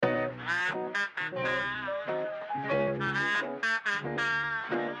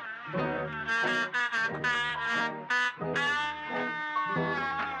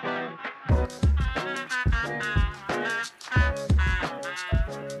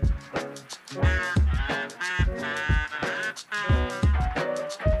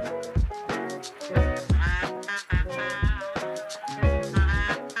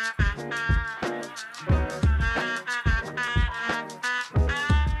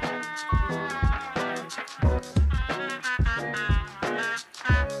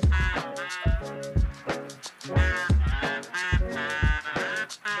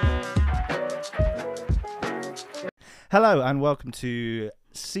Hello and welcome to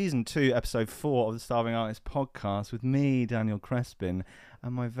Season 2, Episode 4 of the Starving Artist Podcast with me, Daniel Crespin,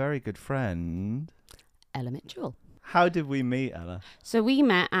 and my very good friend... Ella Mitchell. How did we meet, Ella? So we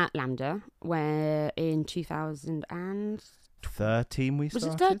met at Lambda, where in 2013 we started?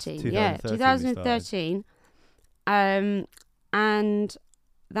 Was it 13? Yeah, 2013. And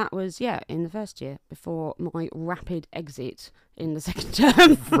that was, in the first year, before my rapid exit in the second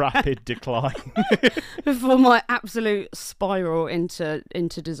term. Rapid decline. Before my absolute spiral into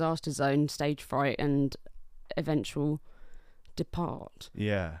disaster zone, stage fright, and eventual depart.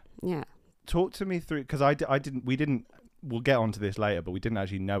 Yeah. Yeah. Talk to me through, because we'll get onto this later, but we didn't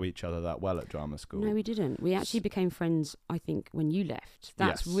actually know each other that well at drama school. No, we didn't. We actually became friends, I think, when you left.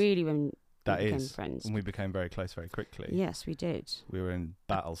 That's really when... we became friends. And we became very close very quickly. Yes, we did. We were in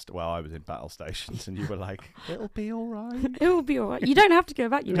I was in battle stations, and you were like, "It'll be all right. It will be all right. You don't have to go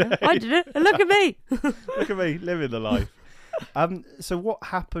back, you know. I did it. Look at me. Look at me, living the life." So what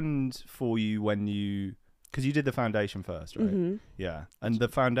happened for you when you... Because you did the foundation first, right? Mm-hmm. Yeah. And the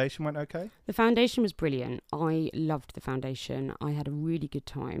foundation went okay? The foundation was brilliant. I loved the foundation. I had a really good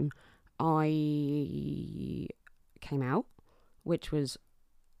time. I came out, which was...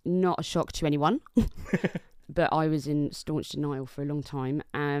 not a shock to anyone, but I was in staunch denial for a long time.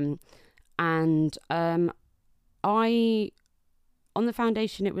 I on the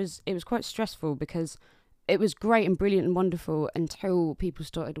foundation it was quite stressful because it was great and brilliant and wonderful until people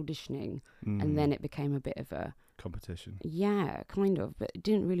started auditioning, and then it became a bit of a competition. Yeah, kind of, but it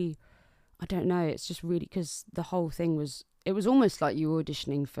didn't really. I don't know. It's just really because the whole thing was. It was almost like you were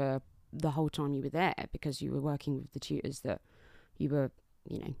auditioning for the whole time you were there because you were working with the tutors that you were.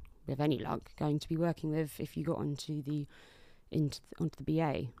 With any luck, going to be working with if you got onto the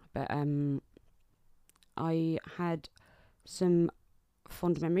BA. But I had some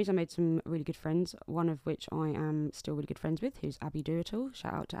fond memories. I made some really good friends, one of which I am still really good friends with, who's Abby Do-It-All.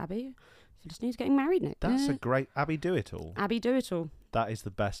 Shout out to Abby. If you're listening, who's getting married next. That's a great... Abby Do-It-All? Abby Do-It-All. That is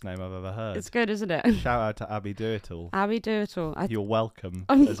the best name I've ever heard. It's good, isn't it? Shout out to Abby Do-It-All. Abby Do-It-All. You're welcome.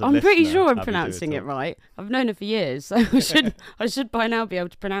 I'm pretty sure I'm Abby pronouncing Do-It-All. it right. I've known her for years, so I should by now be able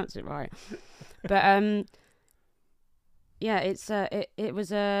to pronounce it right. But it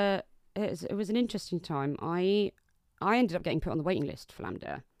was an interesting time. I ended up getting put on the waiting list for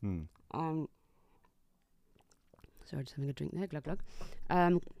Lambda. Sorry, just having a drink there, glug glug.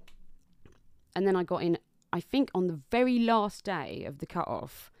 And then I got in, I think, on the very last day of the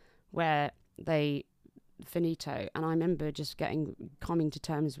cut-off where they finito, and I remember just coming to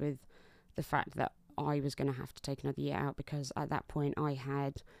terms with the fact that I was going to have to take another year out because at that point I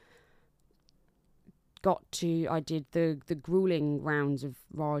did the grueling rounds of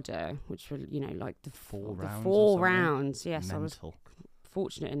RADA, which were, like the four rounds. Yes, mental. I was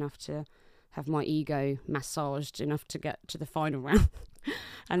fortunate enough to have my ego massaged enough to get to the final round.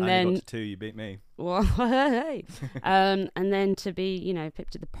 And then got to 2, you beat me. Well, hey. And then to be,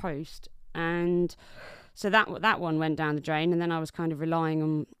 pipped at the post. And so that one went down the drain, and then I was kind of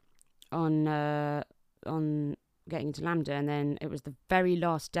relying on getting into Lambda, and then it was the very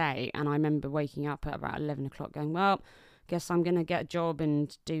last day, and I remember waking up at about 11 o'clock going, well, guess I'm going to get a job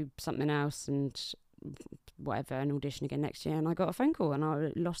and do something else and whatever and audition again next year. And I got a phone call and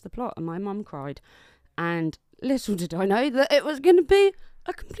I lost the plot and my mum cried. And little did I know that it was going to be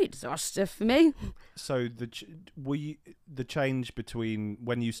a complete disaster for me. So the change between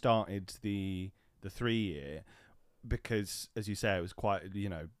when you started the 3 year, because as you say, it was quite,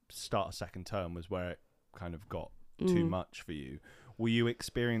 start of second term was where it kind of got too much for you. Were you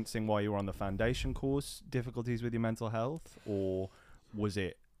experiencing while you were on the foundation course difficulties with your mental health, or was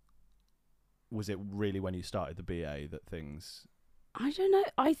it really when you started the BA that things... I don't know.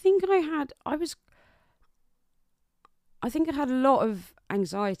 I think I had a lot of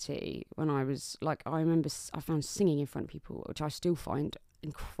anxiety when I was like, I remember I found singing in front of people, which I still find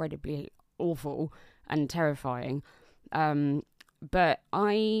incredibly awful and terrifying. But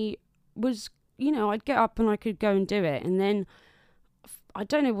I was, I'd get up and I could go and do it. And then I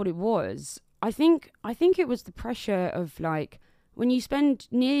don't know what it was. I think it was the pressure of like when you spend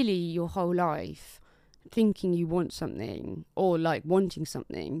nearly your whole life thinking you want something or like wanting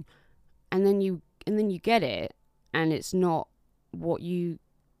something, and then you get it, and it's not what you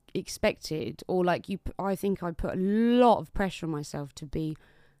expected, or like I think I put a lot of pressure on myself to be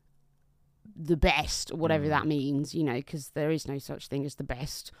the best, or whatever that means, you know, because there is no such thing as the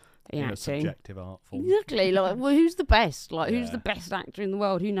best in a acting. subjective art form. Exactly. Like, well, who's the best? Like, who's the best actor in the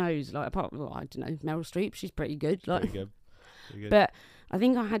world? Who knows? Like, apart from, I don't know, Meryl Streep. She's pretty good. Like, Pretty good. But I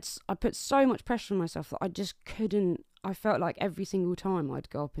think I put so much pressure on myself that I just couldn't. I felt like every single time I'd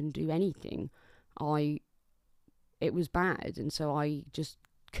go up and do anything, it was bad, and so I just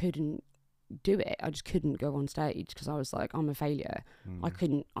couldn't do it. I just couldn't go on stage because I was like, I'm a failure. I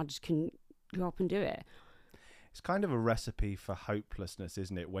just couldn't go up and do it. It's kind of a recipe for hopelessness,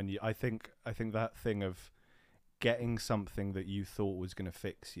 isn't it? When I think that thing of getting something that you thought was going to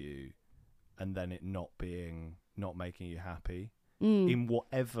fix you, and then it not making you happy in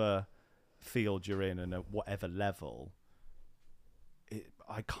whatever field you're in and at whatever level.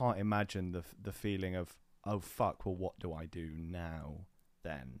 I can't imagine the feeling of, oh fuck, well what do I do now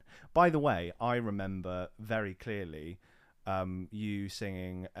then? By the way, I remember very clearly you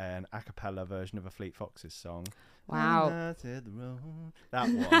singing an a cappella version of a Fleet Foxes song. Wow. That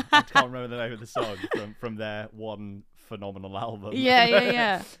one. I can't remember the name of the song from their one phenomenal album.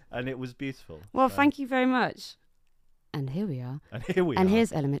 Yeah. And it was beautiful. Well, thank you very much. And here we are. And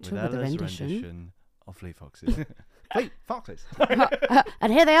here's Ella Mitchell with a rendition of Fleet Foxes. Fleet Foxes.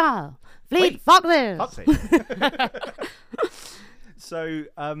 And here they are. Fleet Foxes. So,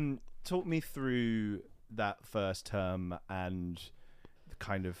 talk me through that first term, and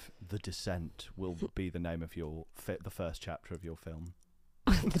kind of The Descent will be the name of the first chapter of your film.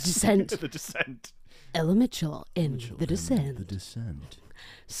 The Descent. The Descent. Ella Mitchell in The Descent. The Descent.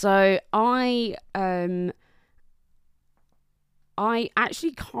 So I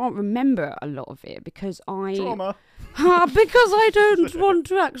actually can't remember a lot of it because Trauma. because I don't want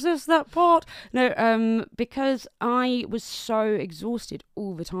to access that part. No, because I was so exhausted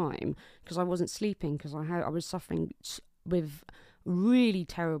all the time because I wasn't sleeping because I was suffering with really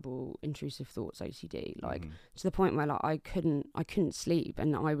terrible intrusive thoughts, OCD, like to the point where like I couldn't sleep,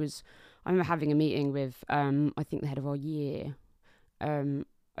 and I remember having a meeting with I think the head of our year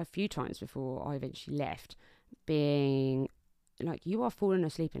a few times before I eventually left, being like, you are falling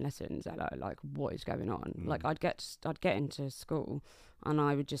asleep in lessons, Ella. Like, what is going on? Like, I'd get into school and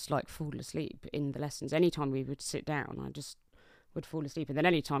I would just like fall asleep in the lessons. Anytime we would sit down, I just would fall asleep. And then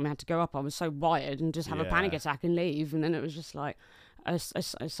anytime I had to go up, I was so wired and just have a panic attack and leave. And then it was just like a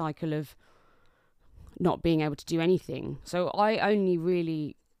cycle of not being able to do anything. So I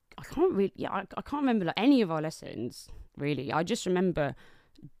can't remember like any of our lessons, really. I just remember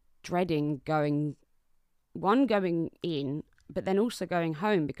dreading going in, but then also going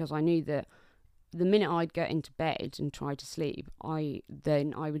home, because I knew that the minute I'd get into bed and try to sleep, I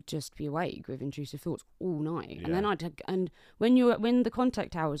would just be awake with intrusive thoughts all night. Yeah. And then when the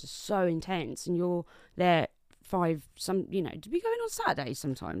contact hours are so intense and you're there did we go in on Saturdays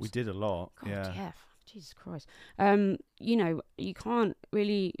sometimes? We did a lot. God, yeah. Jesus Christ. You can't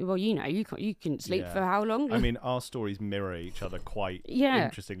really, you can sleep for how long? I mean, our stories mirror each other quite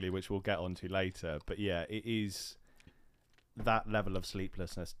interestingly, which we'll get onto later. But yeah, it is, that level of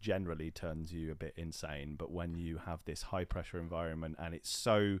sleeplessness generally turns you a bit insane. But when you have this high pressure environment and it's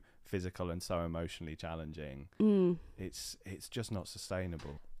so physical and so emotionally challenging, it's just not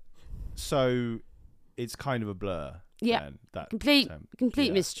sustainable. So it's kind of a blur. Yeah, that complete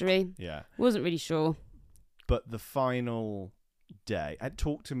mystery. Yeah, wasn't really sure. But the final day, and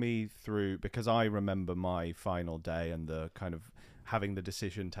talk to me through, because I remember my final day and the kind of having the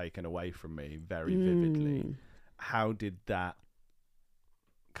decision taken away from me very vividly. How did that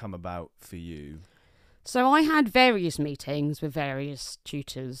come about for you? So I had various meetings with various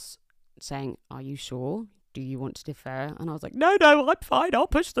tutors saying, "Are you sure? Do you want to defer?" And I was like, no, I'm fine. I'll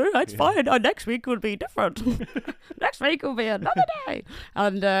push through. It's fine. Next week will be different. Next week will be another day.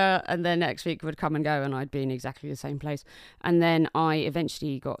 And then next week would come and go, and I'd be in exactly the same place. And then I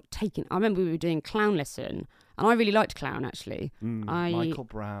eventually got taken. I remember we were doing clown lesson, and I really liked clown, actually. Michael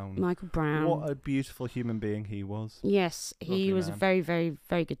Brown. What a beautiful human being he was. Yes, he was a very, very,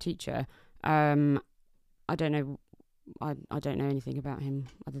 very good teacher. I don't know anything about him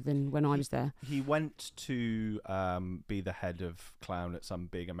other than when I was there. He went to be the head of clown at some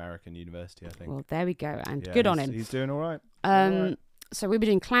big American university, I think. Well, there we go, and good on him. He's doing all right. So we were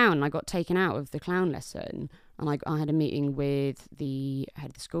doing clown, and I got taken out of the clown lesson, and I had a meeting with the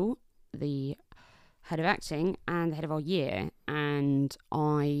head of the school, the head of acting and the head of our year, and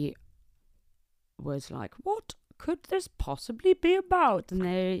I was like, what could this possibly be about? And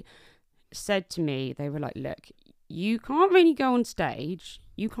they said to me, they were like, look, you can't really go on stage,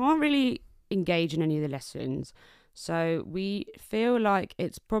 you can't really engage in any of the lessons, so we feel like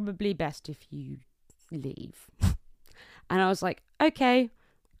it's probably best if you leave. And I was like, okay,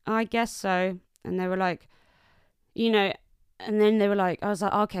 I guess so. And they were like, and then they were like, I was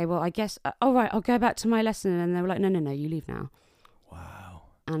like, okay, well, I guess, all right, I'll go back to my lesson. And they were like, no, you leave now. Wow.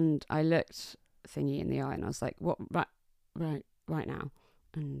 And I looked Thingy in the eye and I was like, what, right now?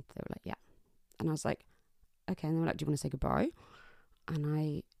 And they were like, yeah. And I was like, okay. And they were like, do you want to say goodbye? And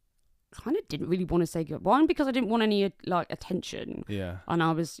I kind of didn't really want to say goodbye. One, because I didn't want any attention. Yeah. And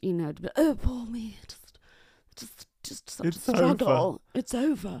I was, oh, poor me, just such It's a struggle. over. It's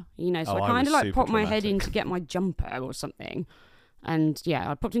over. So Oh, I I kind was of super popped my head in dramatic. to get my jumper or something. And yeah,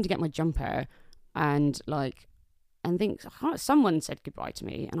 I popped in to get my jumper and think someone said goodbye to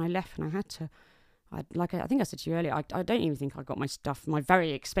me and I left and I had to, I think I said to you earlier, I don't even think I got my stuff, my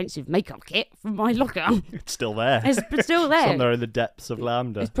very expensive makeup kit from my locker. It's still there. It's still there. Somewhere in the depths of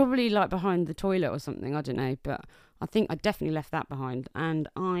Lambda. It's probably like behind the toilet or something, I don't know. But I think I definitely left that behind. And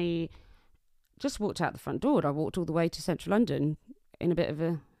I just walked out the front door. I walked all the way to central London in a bit of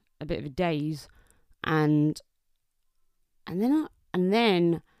a daze. And then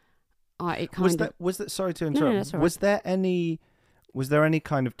it kind of... Was that sorry to interrupt. No, that's all right. Was there any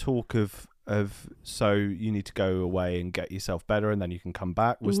kind of talk of so you need to go away and get yourself better and then you can come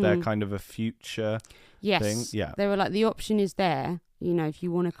back? Was there kind of a future thing? Yeah. They were like, the option is there. If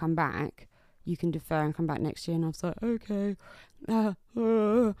you want to come back, you can defer and come back next year. And I was like, okay.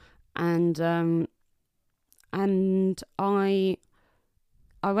 And I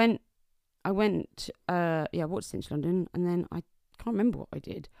went I walked to Central London, and then I can't remember what I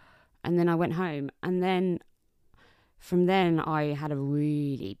did. And then I went home, and then from then I had a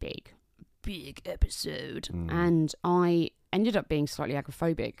really big episode, and I ended up being slightly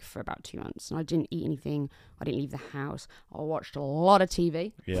agoraphobic for about 2 months, and I didn't eat anything. I didn't leave the house. I watched a lot of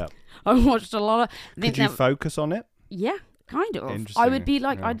TV. Yeah. I watched a lot of... Could you focus on it? Yeah, kind of. Interesting. I would be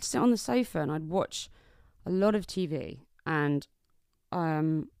like, Yeah. I'd sit on the sofa and I'd watch a lot of TV, and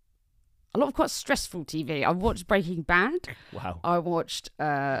a lot of quite stressful TV. I watched Breaking Bad. Wow. I watched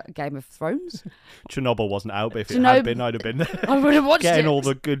Game of Thrones. Chernobyl wasn't out, but if it had been, I'd have been I would have watched getting it. all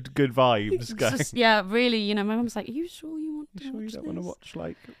the good vibes It's going. just, yeah, really. My mum's like, "Are you sure you want to You sure you watch don't want to this?" watch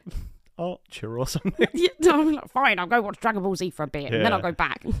like Archer or something? Yeah, no, I'm like, fine, I'll go watch Dragon Ball Z for a bit, and then Yeah. I'll go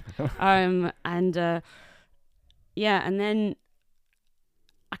back. And then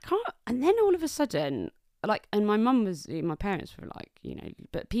I can't. And then all of a sudden, and my parents were like,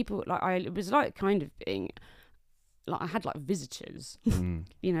 but people it was like kind of being like I had like visitors.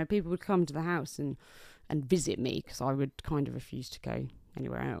 People would come to the house and visit me because I would kind of refuse to go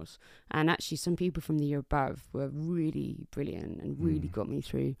anywhere else. And actually, some people from the year above were really brilliant and really got me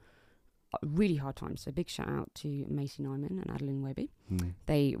through a really hard time. So big shout out to Macy Nyman and Adeline Webby.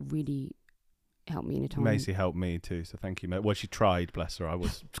 They really helped me in a time. Macy helped me too, so thank you, mate. Well, she tried, bless her. I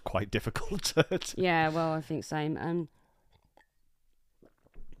was quite difficult. Yeah, well, I think same.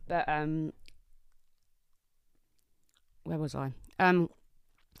 Where was I?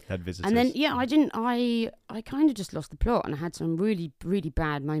 Had visitors. And then I kind of just lost the plot, and I had some really, really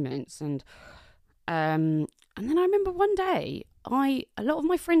bad moments, and then I remember one day a lot of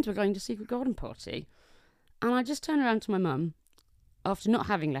my friends were going to Secret Garden Party, and I just turned around to my mum after not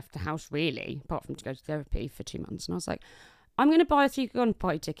having left the house really, apart from to go to therapy for 2 months, and I was like, I'm going to buy a Secret Garden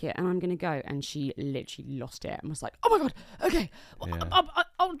Party ticket and I'm going to go. And she literally lost it and was like, oh my God, okay,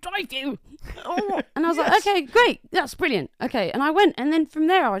 I'll drive you. Oh. And I was like, okay, great, that's brilliant. Okay, and I went, and then from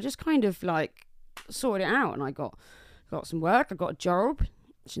there I just kind of sorted it out, and I got some work, I got a job,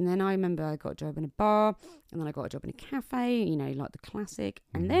 and then I remember I got a job in a bar, and then I got a job in a cafe, like the classic,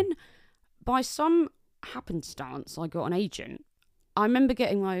 and then by some happenstance I got an agent. I remember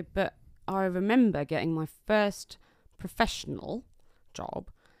getting my first professional job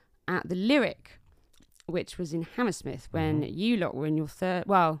at the Lyric, which was in Hammersmith when you lot were in your third.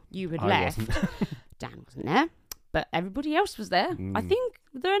 Well, you had left. Dan wasn't there, but everybody else was there. I think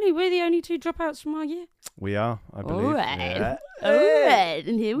we're the only two dropouts from our year. We are, I believe. All right, Yeah. all right,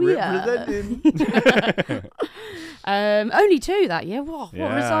 and here we are. Only two that year. What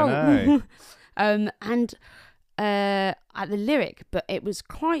result? And at the Lyric, but it was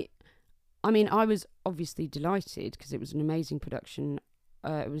quite. I mean, I was obviously delighted because it was an amazing production.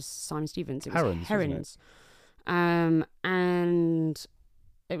 It was Simon Stevens. It was Herons. And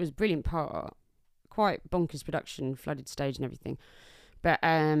it was a brilliant part. Quite bonkers production, flooded stage and everything. But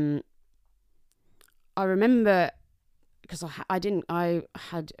I remember because I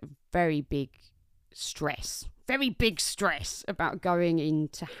had very big stress about going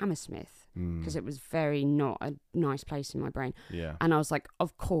into Hammersmith because it was very not a nice place in my brain. Yeah. And I was like,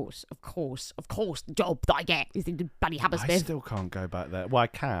 of course, the job that I get is in the bloody I Hammersmith. still can't go back there. Well,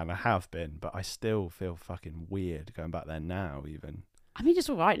 I have been, but I still feel fucking weird going back there now, even. I mean, it's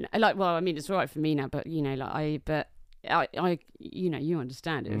all right. It's all right for me now, but you know, you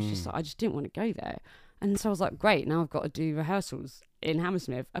understand it. It was just like, I just didn't want to go there. And so I was like, great, now I've got to do rehearsals in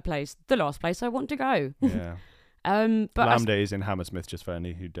Hammersmith, the last place I want to go. Yeah. But Lambda is in Hammersmith, just for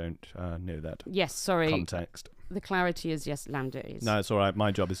any who don't know that. Yes, sorry. Context. The clarity is, yes, Lambda is. No, it's all right.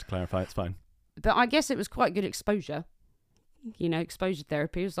 My job is to clarify. It's fine. But I guess it was quite good exposure. You know, exposure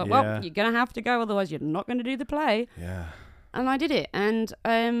therapy. It was like, well, you're going to have to go, otherwise you're not going to do the play. Yeah. And I did it. And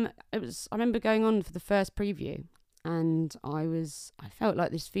I remember going on for the first preview, and I felt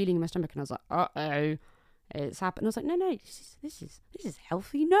like this feeling in my stomach, and I was like, uh-oh. It's happened. I was like, no, this is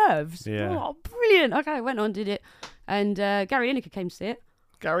healthy nerves. Yeah. Oh, brilliant. Okay, I went on, did it. And Gary Lineker came to see it.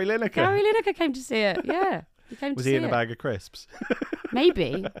 Gary Lineker came to see it. Yeah. Was he in a bag of crisps?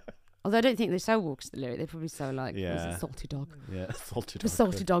 Maybe. Although I don't think they sell Walks the Lyric. They probably sell like salty dog. Yeah, salty dog. The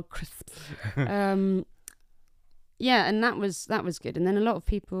salty dog crisps. Yeah, and that was good. And then a lot of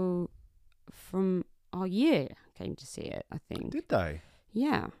people from our year came to see it, I think. Did they?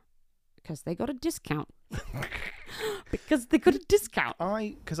 Yeah. Because they got a discount. Because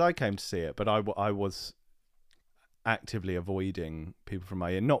I came to see it, but I was actively avoiding people from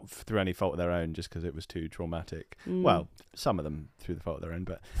my year, not through any fault of their own, just because it was too traumatic. Well, some of them through the fault of their own,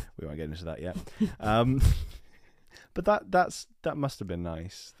 but we won't get into that yet. But that must have been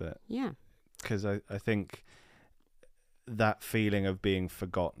nice. Because I think that feeling of being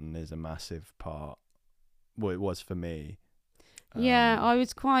forgotten is a massive part. Well, it was for me. Yeah, I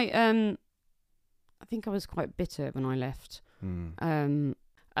was quite. I think I was quite bitter when I left. So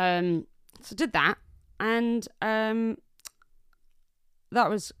I did that, and that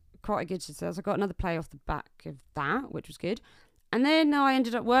was quite a good success. I got another play off the back of that, which was good. And then I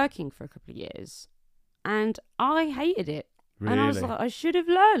ended up working for a couple of years, and I hated it. Really? And I was like, I should have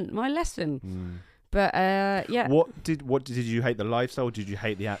learned my lesson. But yeah. What did you hate the lifestyle? Or did you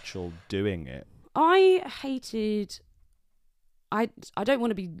hate the actual doing it? I hated. I don't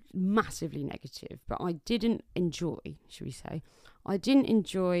want to be massively negative, but I didn't enjoy, should we say, I didn't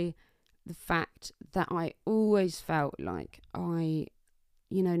enjoy the fact that I always felt like no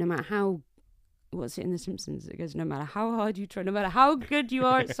matter how, what's it in The Simpsons? It goes, no matter how hard you try, no matter how good you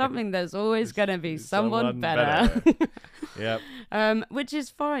are at something, there's always going to be someone better. Yep. Which is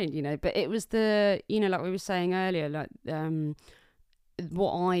fine, but it was like we were saying earlier, like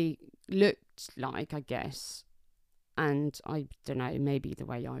what I looked like, I guess, and I don't know, maybe the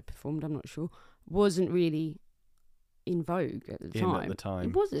way I performed, I'm not sure, wasn't really in vogue at the time.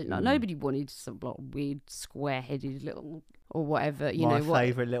 It wasn't. Like nobody wanted some like weird square-headed little or whatever. My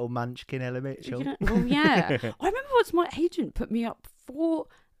favourite little munchkin, Ella Mitchell. Well, yeah. I remember once my agent put me up for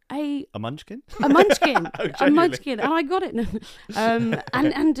a munchkin? A munchkin. Oh, a munchkin. And I got it. And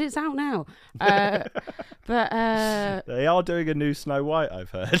it's out now. But they are doing a new Snow White, I've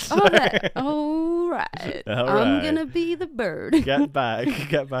heard. So. All right. I'm going to be the bird. Get back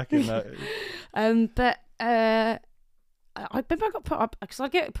in that. But I remember I got put up because I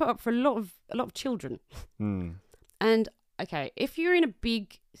get put up for a lot of children. And okay, if you're in a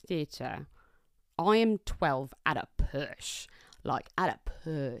big theatre, I am 12 at a push. 14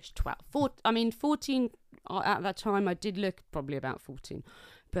 at that time. I did look probably about 14,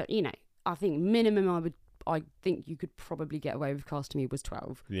 but I think minimum I think you could probably get away with casting me was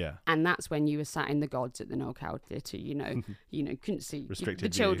 12. Yeah. And that's when you were sat in the gods at the Noel Coward Theatre, couldn't see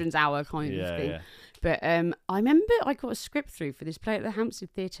restricted the children's hour kind of thing. Yeah. But I remember I got a script through for this play at the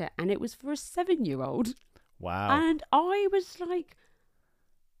Hampstead Theatre, and it was for a 7-year-old. Wow. And I was like,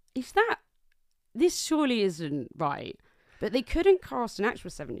 this surely isn't right. But they couldn't cast an actual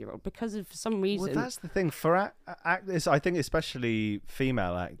 7-year-old because of, for some reason. Well, that's the thing. For actors, I think especially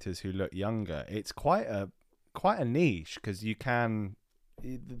female actors who look younger, it's quite a niche because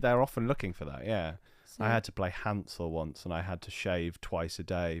they're often looking for that, yeah. So, I had to play Hansel once, and I had to shave twice a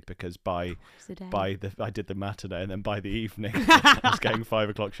day because I did the matinee, and then by the evening I was getting 5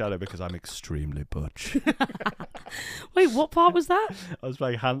 o'clock shadow because I'm extremely butch. Wait, what part was that? I was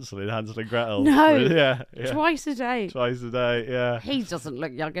playing Hansel in Hansel and Gretel. No, yeah. Twice a day. Yeah. He doesn't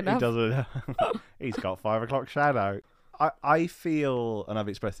look young enough. He doesn't. He's got 5 o'clock shadow. I feel, and I've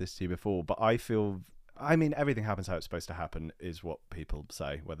expressed this to you before, but I mean, everything happens how it's supposed to happen is what people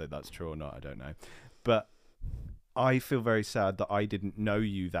say. Whether that's true or not, I don't know. But I feel very sad that I didn't know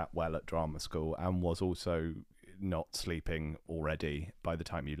you that well at drama school and was also not sleeping already by the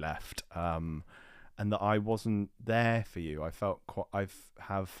time you left. And that I wasn't there for you. I felt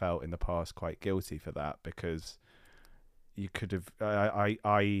have felt in the past quite guilty for that, because you could have.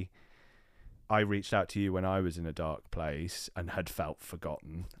 I reached out to you when I was in a dark place and had felt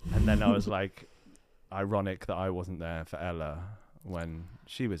forgotten, and then I was like, ironic that I wasn't there for Ella when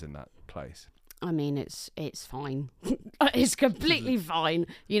she was in that place. I mean, it's fine. It's completely fine.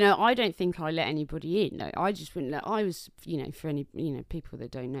 You know, I don't think I let anybody in. No, I just wouldn't let. I was, you know, for any, you know, people that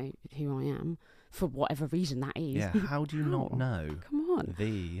don't know who I am, for whatever reason that is. Yeah, how do you not know? Come on.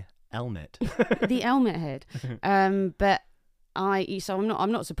 The Elmet. The Elmet head. But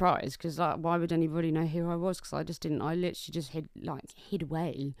I'm not surprised, because like, why would anybody know who I was? Because I literally just hid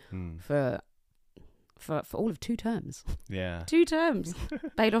away for all of 2 terms. Yeah. 2 terms.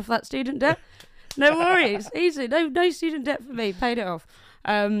 Paid off that student debt. No worries. Easy. No student debt for me. Paid it off.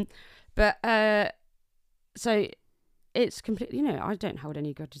 So it's completely, you know, I don't hold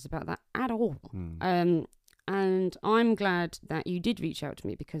any grudges about that at all. And I'm glad that you did reach out to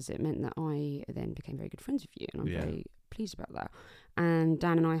me, because it meant that I then became very good friends with you, and I'm very pleased about that. And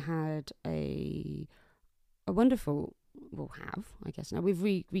Dan and I had a wonderful, I guess now we've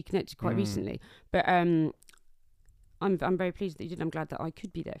reconnected quite recently, but I'm very pleased that you did. I'm glad that I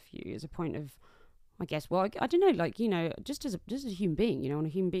could be there for you as a point of, I guess, well, I don't know, like, you know, just as a human being, you know, on a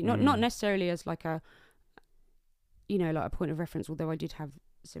human being, not necessarily as like a, you know, like a point of reference, although I did have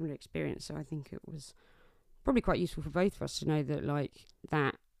a similar experience. So I think it was probably quite useful for both of us to know that, like,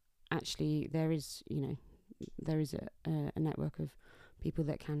 that actually there is, you know, there is a network of people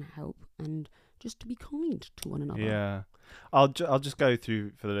that can help, and just to be kind to one another. Yeah. I'll just go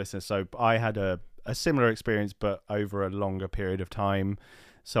through for the listeners. So I had a similar experience, but over a longer period of time.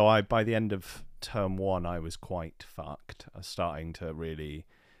 So by the end of term 1, I was quite fucked. I was starting to really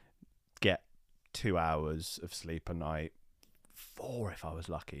get 2 hours of sleep a night, 4 if I was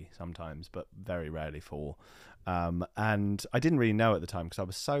lucky sometimes, but very rarely 4. And I didn't really know at the time, because I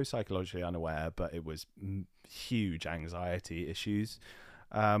was so psychologically unaware, but it was huge anxiety issues.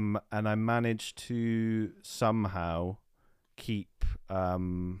 And I managed to somehow keep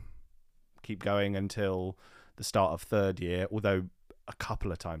going until the start of 3rd year, although a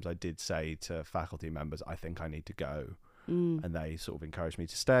couple of times I did say to faculty members, I think I need to go. And they sort of encouraged me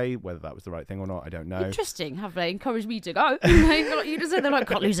to stay. Whether that was the right thing or not, I don't know. Interesting. Have they encouraged me to go? You just said they're like,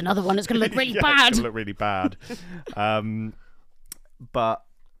 can't lose another one. It's going to look really bad. It's going to look really bad. But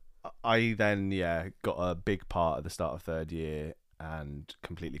I then, got a big part at the start of 3rd year and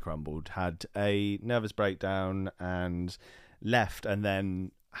completely crumbled. Had a nervous breakdown and left, and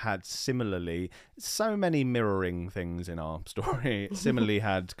then had similarly so many mirroring things in our story. Similarly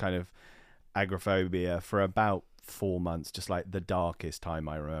had kind of agoraphobia for about 4 months, just like the darkest time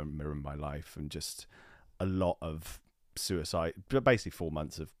I remember in my life, and just a lot of suicide. But basically 4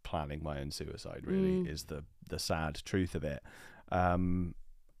 months of planning my own suicide really is the sad truth of it.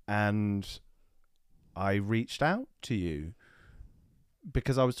 And I reached out to you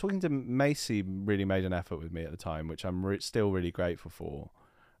because I was talking to Macy. Really made an effort with me at the time, which I'm still really grateful for.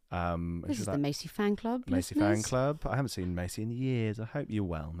 This is the Macy fan club. Macy fan club. I haven't seen Macy in years. I hope you're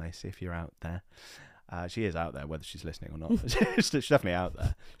well, Macy, if you're out there. She is out there, whether she's listening or not. She's definitely out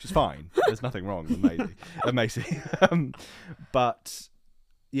there. She's fine. There's nothing wrong with Macy. But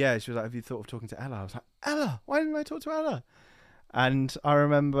yeah, she was like, have you thought of talking to Ella? I was like, Ella? Why didn't I talk to Ella? And I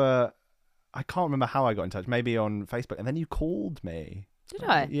remember, I can't remember how I got in touch, maybe on Facebook, and then you called me. Did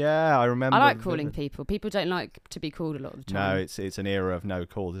I? Yeah, I remember. I like calling people. People don't like to be called a lot of the time. No, it's an era of no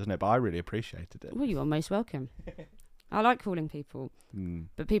calls, isn't it? But I really appreciated it. Well, you are most welcome. I like calling people,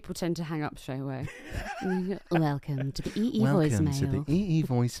 but people tend to hang up straight away. Welcome to the EE voicemail. Welcome to the EE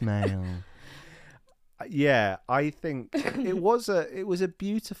voicemail. Yeah, I think it was a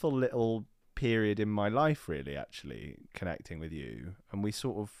beautiful little period in my life, really, actually, connecting with you. And we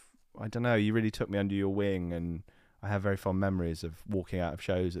sort of, I don't know, you really took me under your wing, and I have very fond memories of walking out of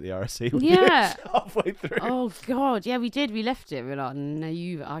shows at the RSC. Yeah. Halfway through. Oh, God. Yeah, we did. We left it. We're like, no,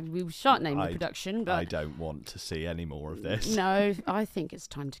 we shan't name the production. But I don't want to see any more of this. No, I think it's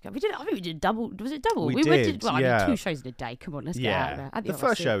time to go. I think we did double. Was it double? We did. Well, I mean, 2 shows in a day. Come on, let's get out of there. At the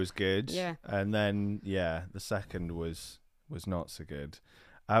first show was good. Yeah. And then, the second was not so good.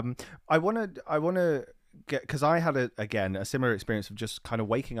 I want to get, because I had a similar experience of just kind of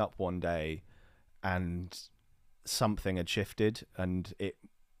waking up one day and something had shifted, and it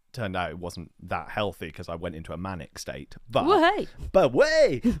turned out it wasn't that healthy because I went into a manic state. But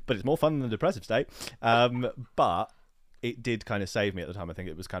it's more fun than the depressive state. But it did kind of save me at the time. I think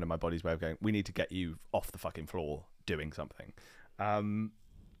it was kind of my body's way of going, we need to get you off the fucking floor doing something.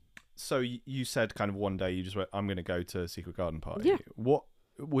 So you said kind of one day you just went, I'm going to go to Secret Garden Party. Yeah. What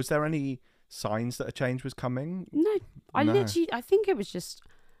was there any signs that a change was coming? No, I think it was just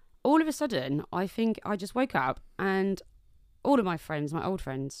all of a sudden. I think I just woke up and all of my friends, my old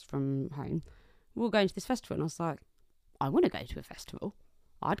friends from home, were all going to this festival, and I was like, I want to go to a festival.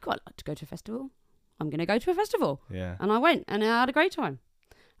 I'd quite like to go to a festival. I'm going to go to a festival. Yeah. And I went, and I had a great time.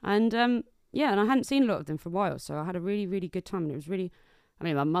 And and I hadn't seen a lot of them for a while, so I had a really, really good time. And it was really, I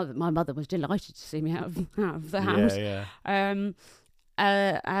mean, my mother was delighted to see me out of the house. Yeah. I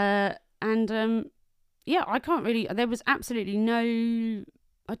can't really. There was absolutely no.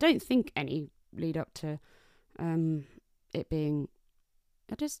 I don't think any lead up to it being.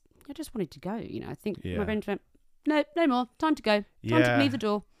 I just wanted to go. I think my friends went, no more. Time to go. Time to leave the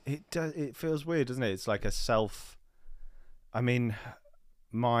door. It feels weird, doesn't it? It's like a self. I mean,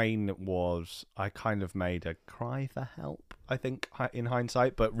 mine was I kind of made a cry for help. I think in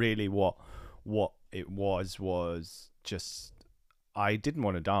hindsight, but really, what it was just. I didn't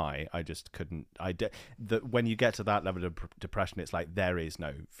want to die. I just couldn't. When you get to that level of depression, it's like there is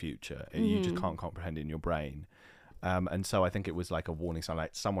no future. You just can't comprehend it in your brain. And so I think it was like a warning sign,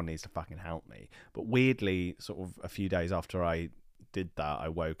 like someone needs to fucking help me. But weirdly, sort of a few days after I did that, I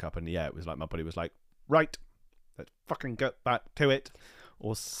woke up and it was like my body was like, right, let's fucking get back to it,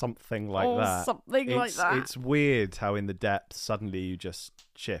 or something like that. Something like that. It's weird how in the depths suddenly you just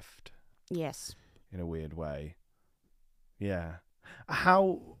shift. Yes. In a weird way. Yeah.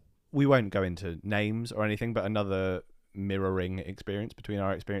 How we won't go into names or anything, but another mirroring experience between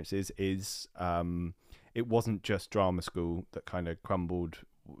our experiences is it wasn't just drama school that kind of crumbled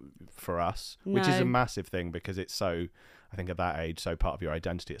for us, which is a massive thing because it's so, I think at that age, so part of your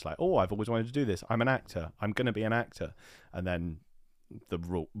identity. It's like, oh, I've always wanted to do this. I'm an actor. I'm going to be an actor. And then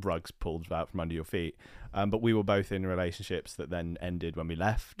the rug's pulled out from under your feet. But we were both in relationships that then ended when we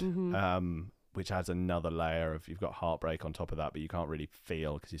left. Which adds another layer of you've got heartbreak on top of that, but you can't really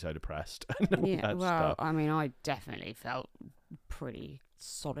feel because you're so depressed. Stuff. I mean, I definitely felt pretty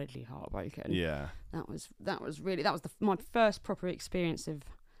solidly heartbroken. Yeah, that was my first proper experience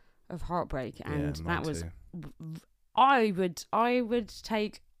of heartbreak, and that was too. I would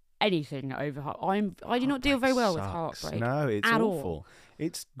take anything over heart. I do not deal very well with heartbreak. No, it's at awful. All.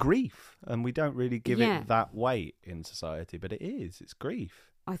 It's grief, and we don't really give it that weight in society, but it is. It's grief.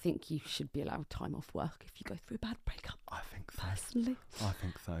 I think you should be allowed time off work if you go through a bad breakup. I think so. Personally. I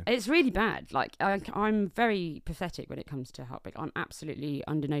think so. It's really bad. Like, I'm very pathetic when it comes to heartbreak. I'm absolutely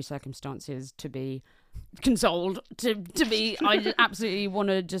under no circumstances to be consoled. To be, I just absolutely want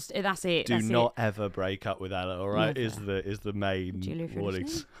to just, that's it. Do not ever break up with Ella, all right? Never. Is the main warning.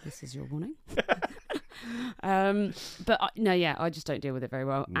 This is your warning. I just don't deal with it very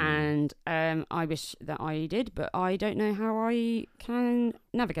well, and I wish that I did, but I don't know how I can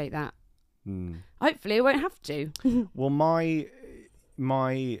navigate that. Hopefully I won't have to. Well, my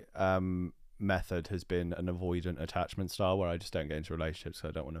method has been an avoidant attachment style where I just don't get into relationships, so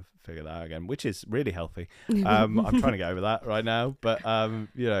I don't want to figure that out again, which is really healthy. I'm trying to get over that right now, but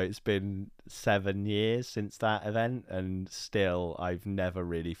it's been 7 years since that event, and still I've never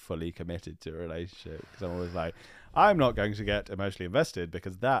really fully committed to a relationship because I'm always like, I'm not going to get emotionally invested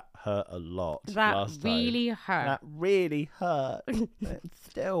because that hurt a lot. That really hurt. That really hurt. It's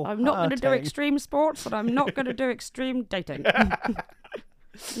still I'm not going to do extreme sports, and I'm not going to do extreme dating.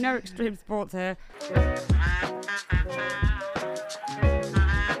 No extreme sports here.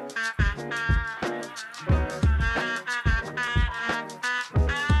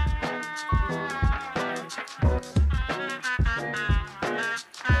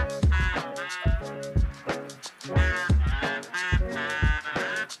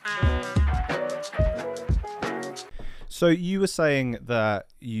 So you were saying that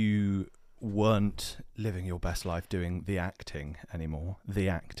you weren't living your best life doing the acting anymore. The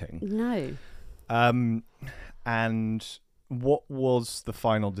acting. No. And what was the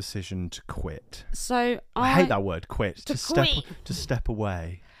final decision to quit? So I hate that word, quit. To quit. step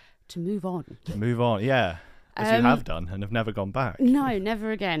away. To move on. To move on, yeah. As you have done and have never gone back. No,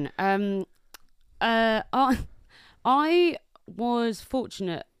 never again. I was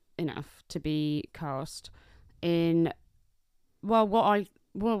fortunate enough to be cast in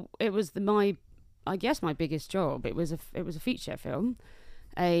it was my biggest job. It was a feature film,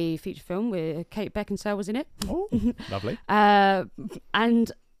 where Kate Beckinsale was in it. Oh, lovely.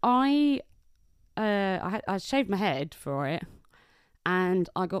 And I shaved my head for it, and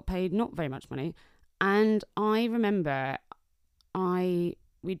I got paid not very much money. And I remember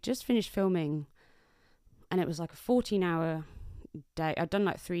we'd just finished filming and it was like a 14-hour day. I'd done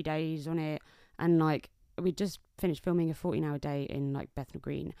like 3 days on it, and like we just finished filming a 14-hour day in like Bethnal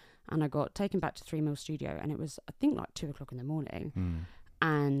Green, and I got taken back to 3 Mill Studio, and it was I think like 2 o'clock in the morning.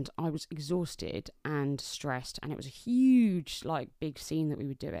 And I was exhausted and stressed, and it was a huge like big scene that we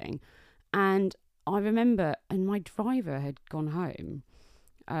were doing. And I remember, and my driver had gone home,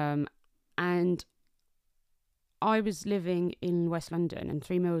 and I was living in West London, and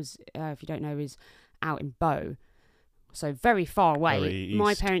 3 Mills, if you don't know, is out in Bow, so very far away. Very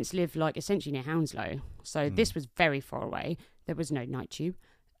My east. parents live like essentially near Hounslow, so this was very far away. There was no night tube.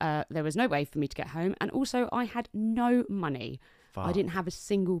 There was no way for me to get home, and also I had no money. Fuck. I didn't have a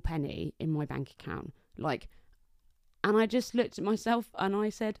single penny in my bank account. Like, and I just looked at myself and I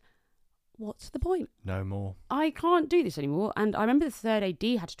said, what's the point? No more. I can't do this anymore. And I remember the third AD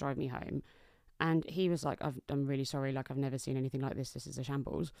had to drive me home. And he was like, I'm really sorry. Like, I've never seen anything like this. This is a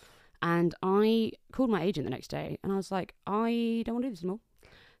shambles. And I called my agent the next day and I was like, I don't want to do this anymore.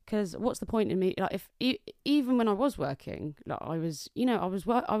 Because what's the point in me? Like, if even when I was working, like I was, you know, I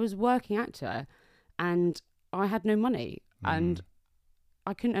was working actor, and I had no money, and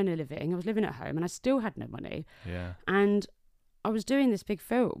I couldn't earn a living. I was living at home, and I still had no money. Yeah. And I was doing this big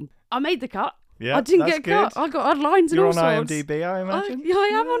film. I made the cut. Yeah. I didn't that's get good. cut. I got lines You're and on all sorts. IMDb, I imagine. Yeah, I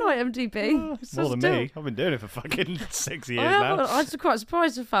am on IMDb. More than me. I've been doing it for fucking 6 years now. I was quite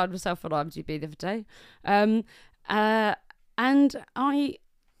surprised I found myself on IMDb the other day. And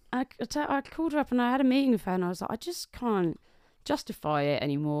I called her up and I had a meeting with her, and I was like, I just can't justify it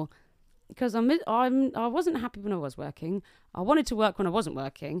anymore, because I wasn't happy when I was working. I wanted to work when I wasn't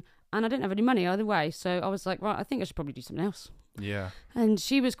working, and I didn't have any money either way. So I was like, right, I think I should probably do something else. Yeah. And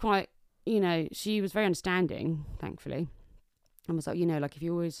she was quite, you know, she was very understanding, thankfully. And was like, you know, like if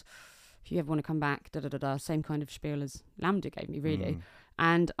you ever want to come back, same kind of spiel as Lambda gave me, really.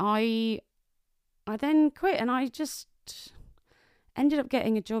 And I then quit, and I just ended up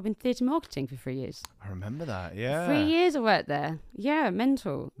getting a job in theatre marketing for 3 years. I remember that, yeah. 3 years I worked there. Yeah,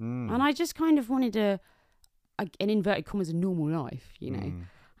 mental. And I just kind of wanted an inverted commas, a normal life, you know.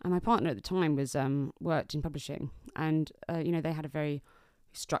 And my partner at the time was worked in publishing, and you know, they had a very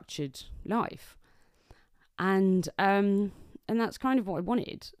structured life, and that's kind of what I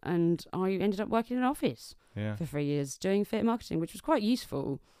wanted. And I ended up working in an office for 3 years doing theatre marketing, which was quite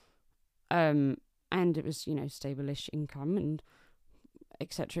useful. And it was, you know, stable-ish income and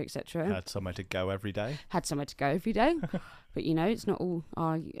etc. etc. Had somewhere to go every day. But you know, it's not all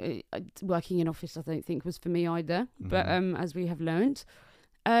working in office, I don't think, was for me either. But as we have learnt,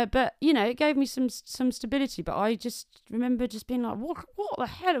 but you know, it gave me some stability. But I just remember just being like, what the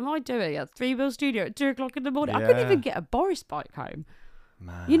hell am I doing at 3 Mill Studio at 2 o'clock in the morning? I couldn't even get a Boris bike home.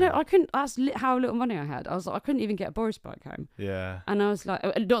 Man. You know, I couldn't. That's how little money I had. I was like, I couldn't even get a Boris bike home. Yeah. And I was like,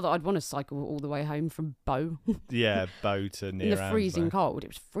 not that I'd want to cycle all the way home from Bow. Yeah, Bow to near in the freezing Hounslow. cold. It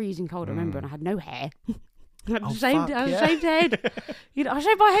was freezing cold, I remember, and I had no hair. I had Oh, shaved, fuck, I had yeah. a shaved head. You know, I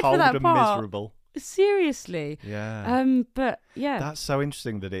shaved my head Cold for that and part. miserable. Seriously. Yeah. But yeah. That's so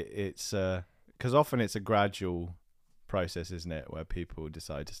interesting that it's because often it's a gradual process, isn't it, where people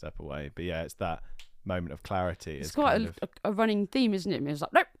decide to step away. But yeah, it's that moment of clarity. It's quite kind of, a running theme, isn't it? It's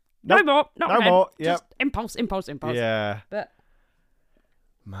like, nope, Nope, no more, not no again. more. Just Yep. impulse. Yeah. But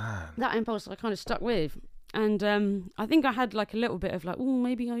Man. that impulse I kind of stuck with. And I think I had like a little bit of like, oh,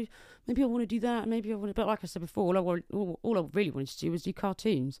 maybe I want to do that. Maybe I want to. But like I said before, all I really wanted to do was do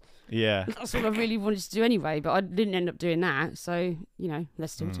cartoons. Yeah. That's all I really wanted to do anyway. But I didn't end up doing that. So, you know,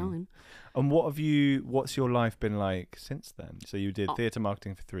 there's still time. And what's your life been like since then? So you did theatre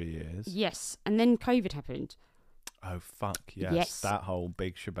marketing for 3 years. Yes. And then COVID happened. Oh, fuck, yes. Yes. That whole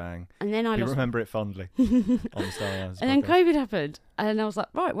big shebang. And then I You lost. remember it fondly on the Star Wars And then podcast. COVID happened. And I was like,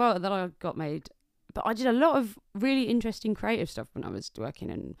 right, well, then I got made. But I did a lot of really interesting creative stuff when I was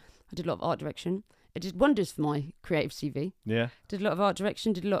working, and I did a lot of art direction. It did wonders for my creative CV. Yeah. Did a lot of art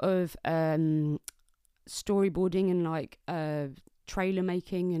direction, did a lot of storyboarding and like trailer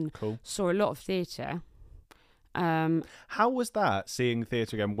making, and Cool. saw a lot of theatre. How was that, seeing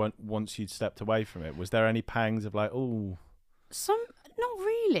theatre again once you'd stepped away from it? Was there any pangs of like, oh... Not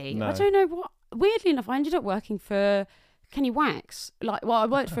really. No. I don't know what. Weirdly enough, I ended up working for Kenny Wax. I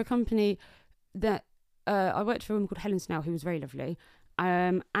worked for a company that I worked for a woman called Helen Snell, who was very lovely.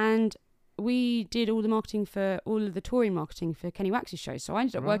 And we did all the marketing for all of the touring marketing for Kenny Wax's show. So I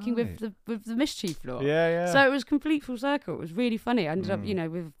ended up working with the Mischief lot. Yeah. So it was complete full circle. It was really funny. I ended up, you know,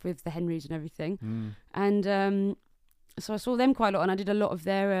 with the Henrys and everything. And so I saw them quite a lot, and I did a lot of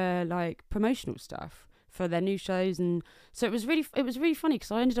their like promotional stuff for their new shows. And so it was really funny,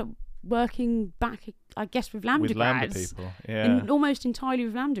 because I ended up working back, I guess, with Lambda With Lambda grads. people, yeah. Almost entirely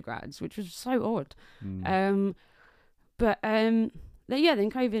with Lambda grads, which was so odd. Mm. Then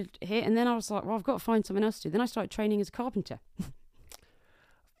COVID hit, and then I was like, well, I've got to find something else to do. Then I started training as a carpenter.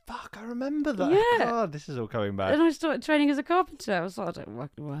 Fuck, I remember that. Yeah. God, this is all coming back. And I started training as a carpenter. I was like, I don't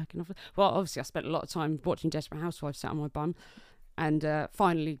work enough. Well, obviously, I spent a lot of time watching Desperate Housewives sat on my bum, and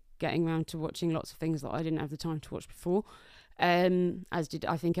finally getting around to watching lots of things that I didn't have the time to watch before, as did,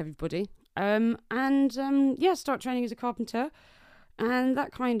 I think, everybody. Start training as a carpenter, and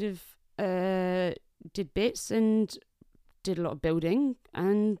that kind of did bits and did a lot of building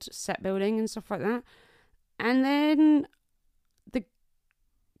and set building and stuff like that. And then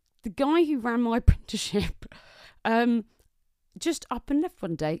the guy who ran my apprenticeship just up and left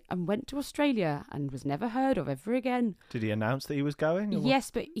one day and went to Australia and was never heard of ever again. Did he announce that he was going?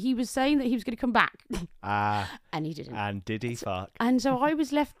 Yes, but he was saying that he was going to come back. And he didn't. And did he fuck? And so I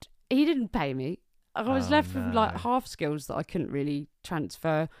was left, he didn't pay me. I was left with like half skills that I couldn't really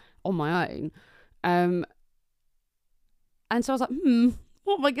transfer on my own. And so I was like,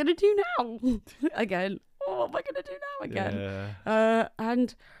 what am I going to do now? Again. What am I going to do now again? Yeah.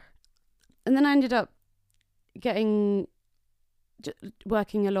 And then I ended up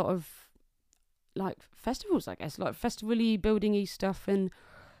working a lot of like festivals, I guess, like festival-y, building-y stuff. And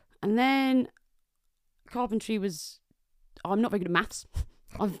then carpentry was, I'm not very good at maths.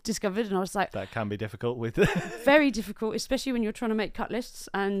 I've discovered, and I was like, that can be difficult with very difficult, especially when you're trying to make cut lists,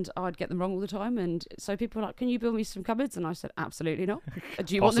 and I'd get them wrong all the time. And so people were like, can you build me some cupboards? And I said, absolutely not.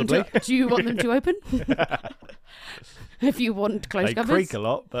 Do you want them to open? If you want closed they cupboards. creak a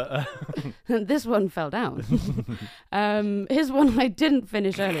lot, but this one fell down. Here's one I didn't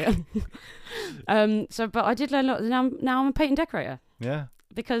finish earlier. But I did learn a lot. Now I'm a paint and decorator. Yeah.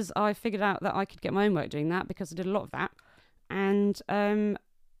 Because I figured out that I could get my own work doing that, because I did a lot of that. And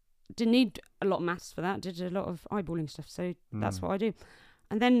didn't need a lot of maths for that. Did a lot of eyeballing stuff, so that's what I do.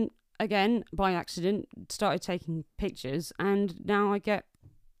 And then again, by accident, started taking pictures, and now I get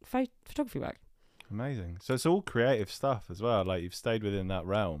photography work. Amazing. So it's all creative stuff as well. Like, you've stayed within that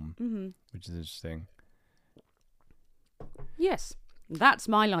realm, which is interesting. Yes, that's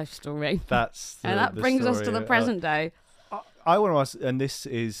my life story. And that brings us to the present day. I want to ask, and this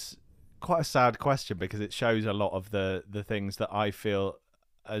is quite a sad question because it shows a lot of the things that I feel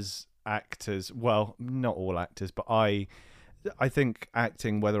as actors, well, not all actors, but I think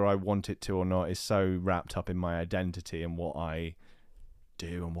acting, whether I want it to or not, is so wrapped up in my identity and what I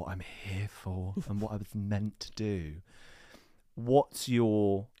do and what I'm here for and what I was meant to do. What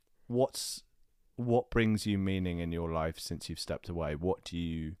brings you meaning in your life since you've stepped away? What do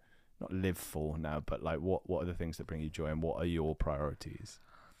you not live for now, but like what are the things that bring you joy, and what are your priorities?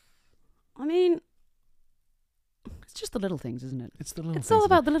 I mean, it's just the little things, isn't it? It's the little things. It's all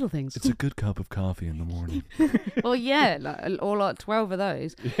about the little things. It's a good cup of coffee in the morning. Well, yeah, like 12 of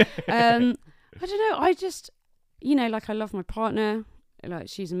those. I don't know. I just, like, I love my partner. Like,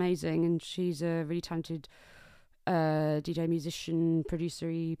 she's amazing, and she's a really talented DJ, musician,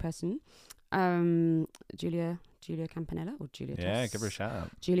 producer-y person. Julia Campanella, or Julia Tess. Yeah, give her a shout out.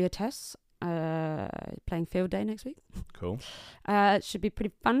 Julia Tess, playing Field Day next week. Cool. It should be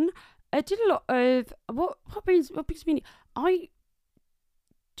pretty fun. I did a lot of what brings me. I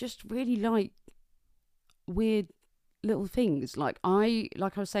just really like weird little things. Like I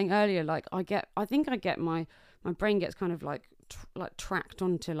was saying earlier. Like I think I get my brain gets kind of like tracked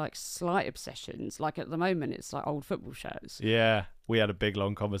onto like slight obsessions. Like at the moment, it's like old football shirts. Yeah, we had a big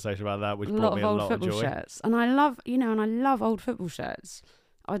long conversation about that, which a brought lot me of a old lot football of joy. shirts, and I love old football shirts.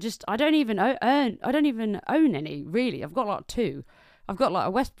 I don't even own any really. I've got like two. I've got like a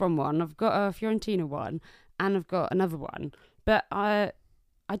West Brom one, I've got a Fiorentina one, and I've got another one. But I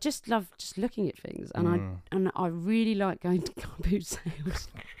just love just looking at things, and I really like going to car boot sales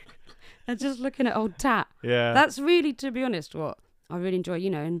and just looking at old tat. Yeah, that's really, to be honest, what I really enjoy.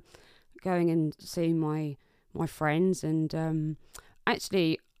 And going and seeing my friends, and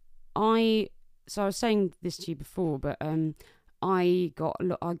actually, I was saying this to you before, but I got a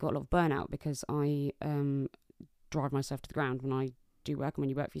lot of burnout because I drive myself to the ground when I do work, and when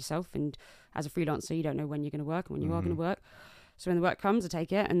you work for yourself, and as a freelancer you don't know when you're going to work and when you are going to work. So when the work comes, I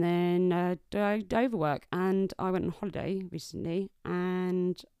take it, and then I overwork. And I went on holiday recently,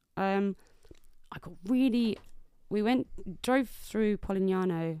 and I got really, drove through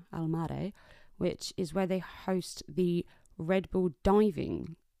Polignano al Mare, which is where they host the Red Bull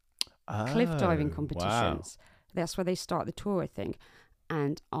diving, cliff diving competitions. Wow. That's where they start the tour, I think.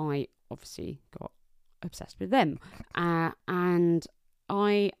 And I obviously got obsessed with them. And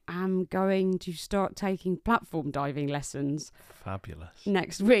I am going to start taking platform diving lessons Fabulous.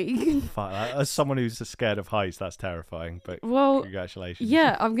 next week. As someone who's scared of heights, that's terrifying. But Well, congratulations.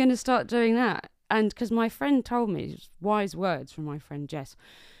 yeah, I'm going to start doing that. And because my friend told me, wise words from my friend Jess,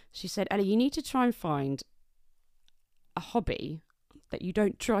 she said, Ellie, you need to try and find a hobby that you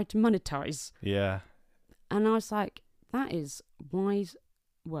don't try to monetize. Yeah. And I was like, that is wise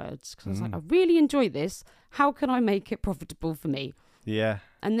words. Because I was like, I really enjoy this. How can I make it profitable for me? Yeah.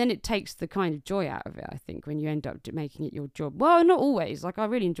 And then it takes the kind of joy out of it, I think, when you end up making it your job. Well, not always. Like, I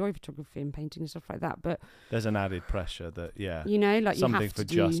really enjoy photography and painting and stuff like that. But there's an added pressure that, you know, like something you have for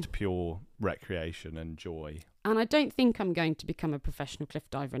to just pure recreation and joy. And I don't think I'm going to become a professional cliff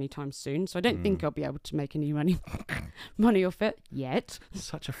diver anytime soon. So I don't think I'll be able to make any money off it yet.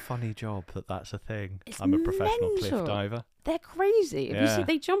 Such a funny job that's a thing. It's I'm a professional mental. cliff diver. They're crazy. If you Yeah. see,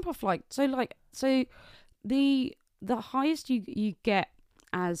 they jump off so the highest you get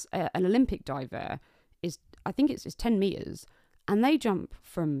as an Olympic diver is, I think it's 10 meters, and they jump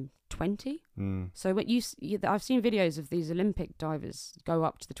from 20. So what I've seen videos of these Olympic divers go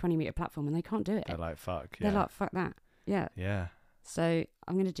up to the 20-meter platform and they can't do it. They're like, fuck. Yeah. They're like, fuck that. Yeah. Yeah. So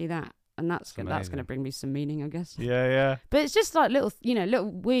I'm going to do that, and that's going to bring me some meaning, I guess. Yeah, yeah. But it's just like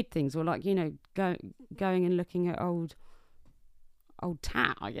little weird things, or like, going and looking at old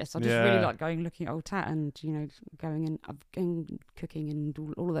tat, I guess. I just really like going looking at old tat, and going and cooking and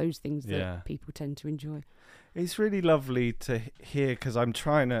all of those things that people tend to enjoy. It's really lovely to hear, because I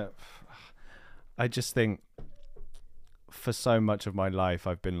just think for so much of my life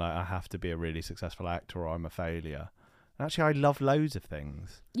I've been like, I have to be a really successful actor or I'm a failure. And actually I love loads of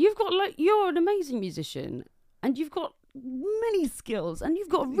things. You're an amazing musician, and you've got many skills, and you've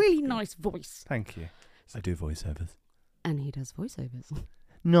got a really nice voice. Thank you. I do voiceovers. And he does voiceovers.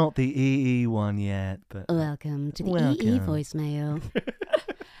 Not the EE one yet, but Welcome to the EE voicemail.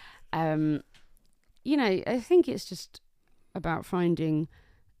 I think it's just about finding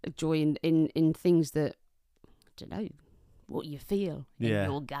joy in things that, I don't know, what you feel in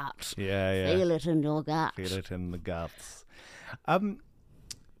your gut. Yeah. Feel it in your gut. Feel it in the guts.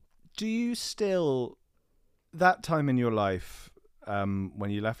 Do you still, that time in your life, when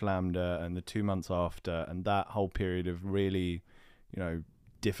you left Lambda and the 2 months after, and that whole period of really,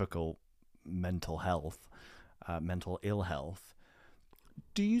 difficult mental ill health,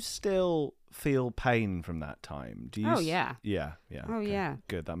 do you still feel pain from that time? Do you? Oh, yeah. Yeah. Oh, okay. yeah.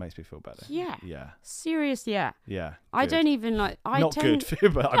 Good. That makes me feel better. Yeah. Yeah. Serious, yeah. Yeah. I good. don't even like. Not good for you,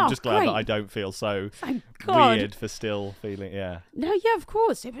 but I'm just glad great. that I don't feel so Thank God. weird for still feeling. Yeah. No, yeah, of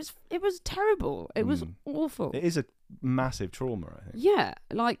course. It was terrible. It was awful. It is a massive trauma, I think. Yeah,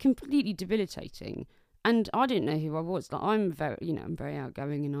 like completely debilitating. And I didn't know who I was. Like, I'm very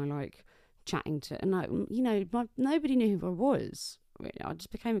outgoing, and I like chatting to, and like, nobody knew who I was. Really. I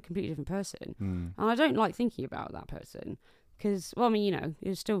just became a completely different person, and I don't like thinking about that person because, it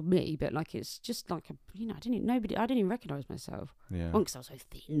was still me, but like, it's just like I didn't even recognise myself. Yeah. One, because I was so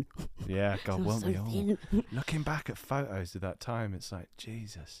thin. Yeah, God, weren't we all? Thin. Looking back at photos of that time, it's like,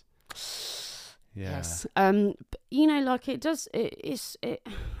 Jesus. Yeah. Yes. But, like it does. I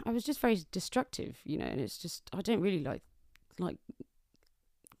was just very destructive, and it's just I don't really like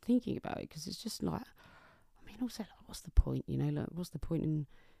thinking about it, because it's just like, also, like, what's the point? Like, what's the point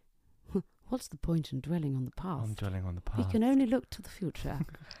in dwelling on the past? I'm dwelling on the past. We can only look to the future.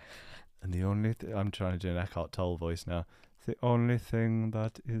 And the only I'm trying to do an Eckhart Tolle voice now. The only thing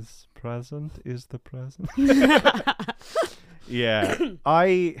that is present is the present. Yeah,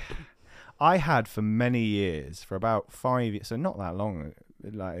 I had for many years, for about 5 years, so not that long.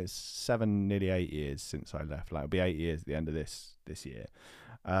 Like, it's 7, nearly 8 years since I left. Like, it'll be 8 years at the end of this year.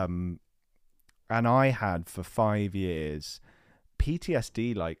 And I had for 5 years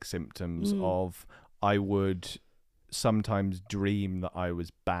PTSD-like symptoms of, I would sometimes dream that I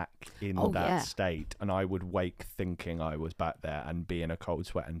was back in state, and I would wake thinking I was back there and be in a cold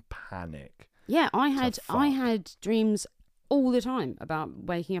sweat and panic. Yeah, I had dreams all the time about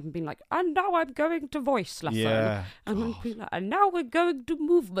waking up and being like, and now I'm going to voice lesson. Yeah. And I'd be like, and now we're going to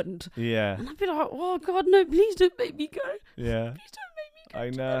movement. Yeah. And I'd be like, oh God, no, please don't make me go. Yeah. Please don't make me go I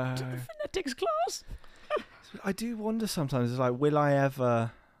know. to the phonetics class. I do wonder sometimes, it's like, will I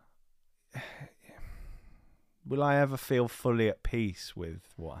ever feel fully at peace with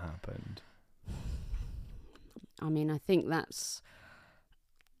what happened? I think that's...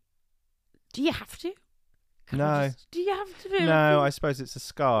 Do you have to? No. Do you have to? No, I suppose it's a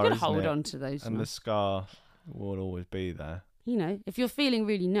scar, You've isn't got to hold it? on to those. And the scar will always be there. If you're feeling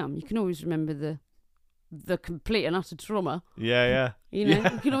really numb, you can always remember the the complete and utter trauma. Yeah. You know,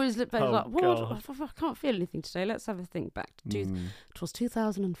 Yeah. you can always look back Oh, like, what? God. I can't feel anything today. Let's have a think back to it was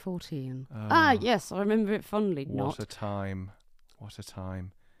 2014. Oh. Yes, I remember it fondly. What a time. What a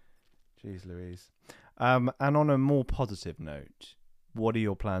time. Jeez Louise. And on a more positive note, what are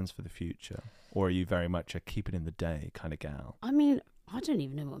your plans for the future? Or are you very much a keep it in the day kind of gal? I mean, I don't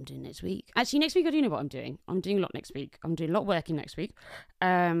even know what I'm doing next week. Actually, next week I do know what I'm doing. I'm doing a lot next week. I'm doing a lot of working next week.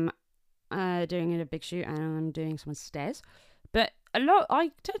 Doing a big shoot, and I'm doing someone's stairs. But a lot,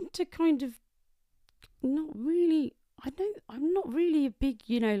 I tend to kind of not really. I'm not really a big,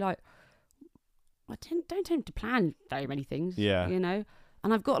 like. Don't tend to plan very many things. Yeah. And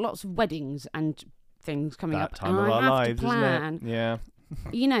I've got lots of weddings and things coming That up. time and of our I have lives, to plan. isn't it? Yeah.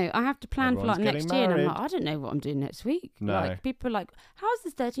 I have to plan for Everyone's like next getting year, and I'm married. like, I don't know what I'm doing next week. No. Like people are like, how's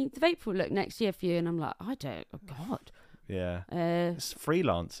the 13th of April look next year for you? And I'm like, I don't. Oh God. Yeah. Uh, It's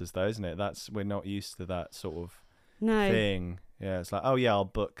freelancers though, isn't it? We're not used to that sort of no. thing. Yeah, it's like, oh yeah, I'll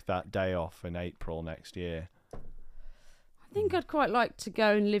book that day off in April next year. I think I'd quite like to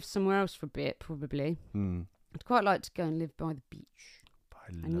go and live somewhere else for a bit. Probably. I'd quite like to go and live by the beach. By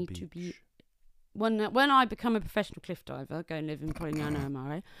I the need beach. to be. When I become a professional cliff diver, go and live in Polignano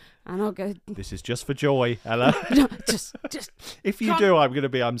Amare, and I'll go. This is just for joy, Ella. just. If you do,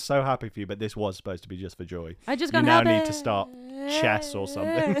 I'm so happy for you. But this was supposed to be just for joy. I just You can't now help need it. to start chess or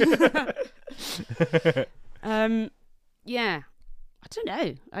something. Yeah, I don't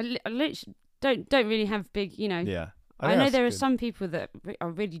know. I literally don't really have big. Yeah, I know there are good. some people that are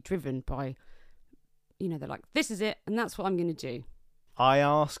really driven by. They're like, this is it, and that's what I'm going to do. I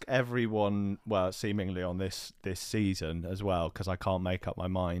ask everyone, well, seemingly on this season as well, because I can't make up my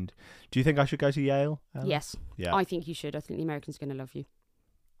mind. Do you think I should go to Yale, Ella? Yes. Yeah. I think you should. I think the Americans are going to love you.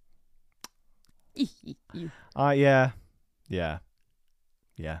 Yeah.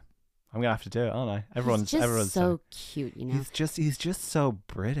 I'm gonna have to do it, aren't I? Everyone's so cute, He's just so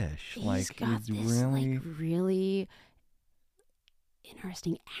British. He's got this really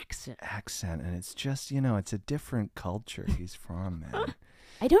interesting accent, and it's just it's a different culture he's from, man.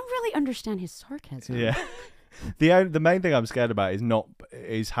 I don't really understand his sarcasm. Yeah. The main thing I'm scared about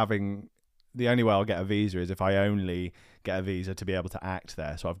is having. The only way I'll get a visa is if I only get a visa to be able to act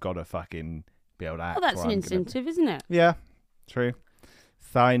there. So I've got to fucking be able to act. Well, that's an incentive, isn't it? Yeah, true.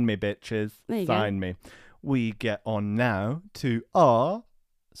 Sign me, bitches. There you Sign me. We get on now to our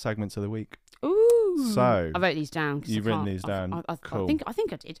segments of the week. Ooh. So I wrote these down. You've written these down. Cool. I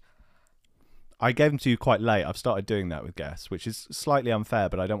think I did. I gave them to you quite late. I've started doing that with guests, which is slightly unfair,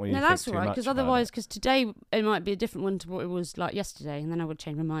 but I don't want you to think too much. No, that's all right, because today it might be a different one to what it was like yesterday, and then I would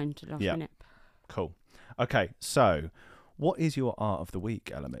change my mind to last minute. Cool. Okay, so what is your art of the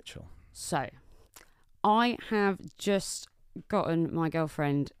week, Ella Mitchell? So, I have just gotten my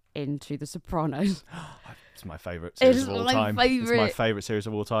girlfriend into The Sopranos. It's my favourite series of all time. It's my favourite series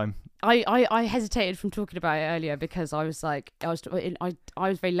of all time. I hesitated from talking about it earlier because I was like, I was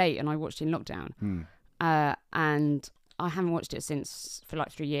very late and I watched it in lockdown. And I haven't watched it since for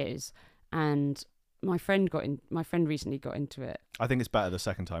like 3 years. And my friend recently got into it. I think it's better the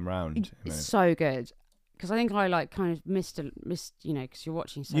second time round. It's so good. Because I think I kind of missed, because you're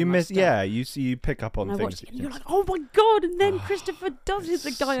watching so much stuff. Yeah, you pick up on and things. And you're like, oh my God, and then Christopher does hit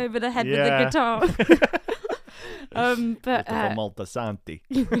the guy over the head with the guitar. But Moltisanti.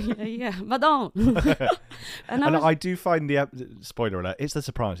 yeah, Madame. and I do find the spoiler alert. It's The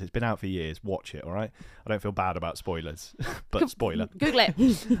Sopranos. It's been out for years. Watch it, all right? I don't feel bad about spoilers, but spoiler. Google it.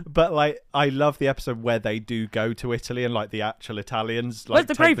 But I love the episode where they do go to Italy and the actual Italians. Where's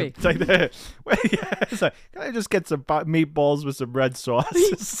the gravy? It's like, can I just get some meatballs with some red sauce?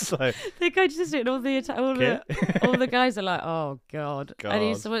 So they go to sit and all the guys are like, oh God. And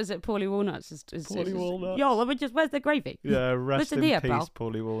he's, what is it? Paulie Walnuts Paulie Walnuts. Yo, where's the gravy? Yeah, rest in peace,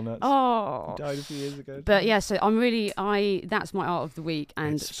 Paulie Walnuts. Oh, he died a few years ago. But yeah, so that's my art of the week,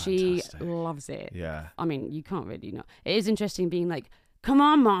 and she loves it. Yeah, I mean, you can't really know. It is interesting being like, come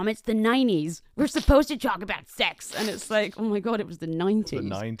on, Mom, it's the 90s. We're supposed to talk about sex. And it's like, oh my God, it was the 90s. The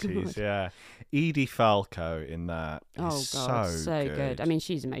 90s, yeah. Edie Falco in that. Oh, God, so good. I mean,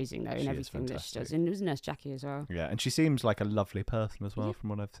 she's amazing, though, in everything that she does. And it was Nurse Jackie as well. Yeah, and she seems like a lovely person as well, from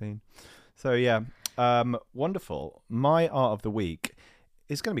what I've seen. So, yeah, wonderful. My art of the week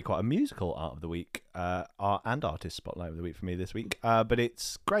is going to be quite a musical art of the week, art and artist spotlight of the week for me this week. But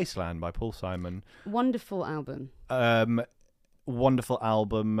it's Graceland by Paul Simon. Wonderful album. Wonderful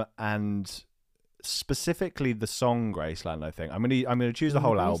album, and specifically the song Graceland. I think I'm gonna choose the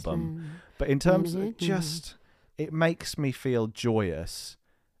whole album, but in terms of just, it makes me feel joyous,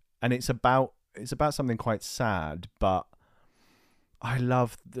 and it's about something quite sad, but I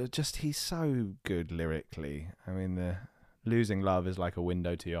love he's so good lyrically. I mean, the losing love is like a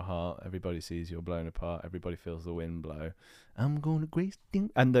window to your heart. Everybody sees you're blown apart. Everybody feels the wind blow. I'm gonna grace,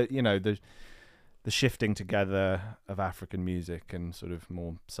 and the shifting together of African music and sort of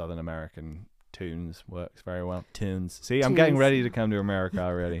more Southern American tunes works very well. Tunes. See, I'm getting ready to come to America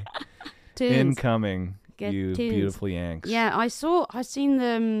already. Tunes. Incoming, Get you tunes. beautiful Yanks. Yeah, I've seen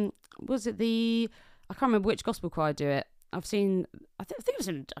them. Was it I can't remember which gospel choir do it. I think I've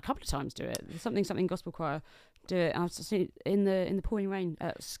seen a couple of times do it. Something gospel choir do it. I've seen it in the pouring rain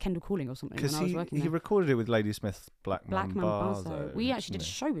at Kendall Calling or something. Because when I was working he there. recorded it with Ladysmith Black Mambazo. Mambazo. We actually did a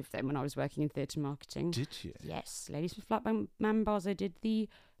show with them when I was working in theatre marketing. Did you? Yes, Ladysmith Black Mambazo did the.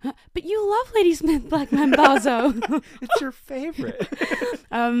 But you love Ladysmith Black Mambazo. It's your favourite.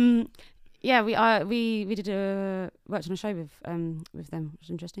 Yeah, we worked on a show with them, which was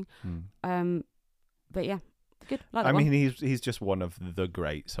interesting. But yeah, good. Like that mean, he's just one of the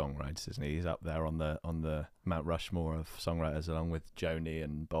great songwriters, isn't he? He's up there on the Mount Rushmore of songwriters, along with Joni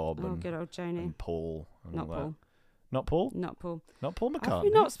and Bob and good old Joni and Paul. And Not all Paul. that. Not Paul. Not Paul. Not Paul McCartney. Have we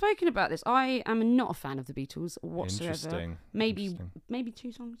not spoken about this? I am not a fan of the Beatles whatsoever. Interesting. Maybe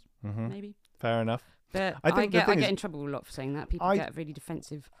 2 songs. Mm-hmm. Maybe. Fair enough. But I get in trouble a lot for saying that. People get really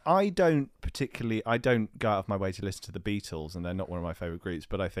defensive. I don't go out of my way to listen to the Beatles, and they're not one of my favourite groups,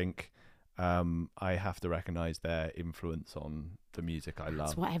 but I think I have to recognise their influence on the music I love.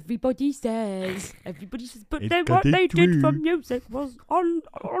 That's what everybody says. Everybody says, but then what they did for music was on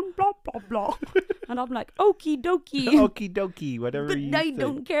blah, blah, blah. And I'm like, okie dokie. Okie dokie, whatever but you I think.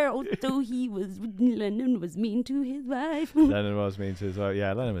 don't care, although Lennon was mean to his wife. Lennon was mean to his wife.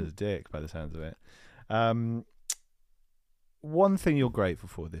 Yeah, Lennon was a dick by the sounds of it. One thing you're grateful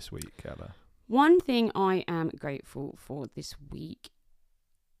for this week, Ella? One thing I am grateful for this week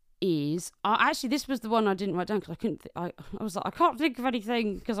is actually this was the one I didn't write down because I couldn't. I was like, I can't think of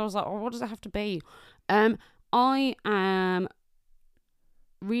anything because I was like, oh, what does it have to be? I am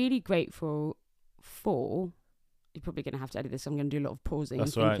really grateful for. You're probably going to have to edit this. I'm going to do a lot of pausing.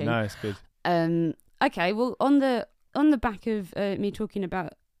 That's and right. Nice, good. Okay. Well, on the back of me talking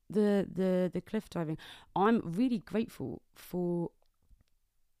about the cliff diving, I'm really grateful for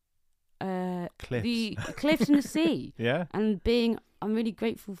Cliffs. the cliffs and the sea. Yeah. And I'm really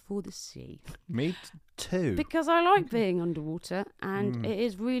grateful for the sea. Me too. Because I like being underwater, and it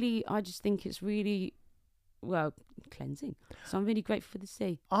is really, I just think it's really, well, cleansing. So I'm really grateful for the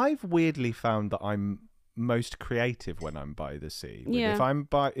sea. I've weirdly found that I'm most creative when I'm by the sea. Yeah.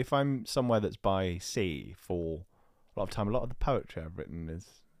 If I'm somewhere that's by sea for a lot of time, a lot of the poetry I've written is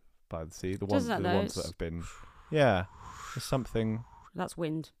by the sea. The ones that have been, yeah, there's something. That's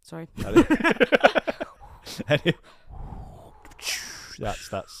wind. Sorry.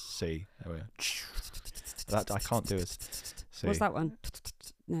 That's sea. There we are. That I can't do as sea. What's that one?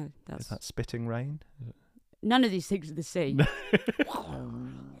 No, Is that spitting rain? None of these things are the sea. That's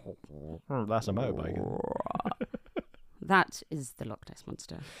a motorbike. That is the Loch Ness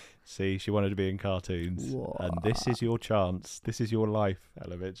Monster. See, she wanted to be in cartoons, and this is your chance. This is your life,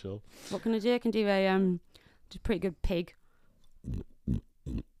 Ella Mitchell. What can I do? I can do a pretty good pig.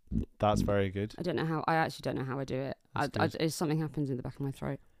 That's very good. I actually don't know how I do it. Something happens in the back of my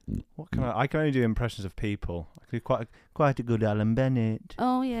throat. What can I can only do impressions of people. I can do quite a good Alan Bennett.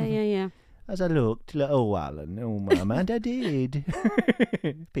 Oh yeah. As I looked, oh Alan, oh Mum, and I did.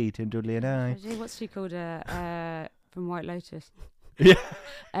 Peter and Dudley and I. What's she called? From White Lotus. Yeah.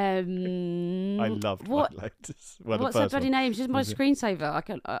 I loved White Lotus. Well, what's her bloody name? She's my screensaver. I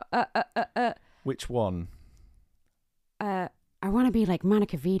can. Which one? I want to be like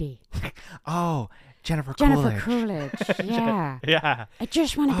Monica Vitti. Oh, Jennifer Coolidge. Yeah. Yeah. I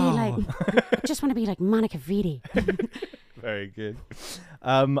just want to be like Monica Vitti. Very good.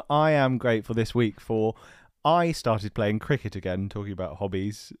 I am grateful this week for. I started playing cricket again. Talking about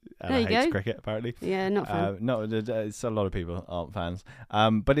hobbies, there you hates go. cricket apparently. Yeah, not fun. It's a lot of people aren't fans.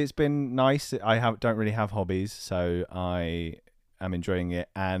 But it's been nice. Don't really have hobbies, so I am enjoying it,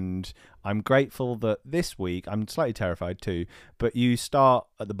 and I'm grateful that this week I'm slightly terrified too. But you start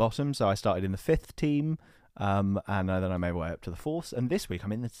at the bottom, so I started in the 5th team. And then I made my way up to the 4th, and this week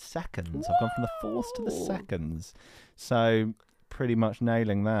I'm in the 2nds. I've gone from the 4th to the 2nds, so pretty much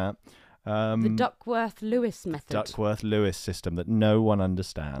nailing that. The Duckworth-Lewis method. Duckworth-Lewis system that no one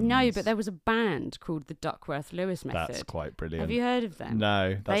understands. No, but there was a band called the Duckworth-Lewis method. That's quite brilliant. Have you heard of them?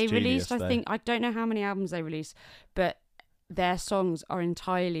 No, that's They genius, released, I don't know how many albums they released, but their songs are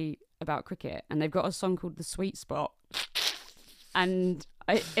entirely about cricket, and they've got a song called The Sweet Spot. And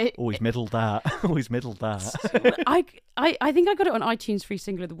Always middled that. Always middled that. I think I got it on iTunes free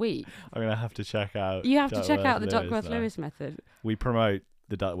single of the week. I'm gonna have to check out. You have to check out the Duckworth-Lewis Duckworth-Lewis method. We promote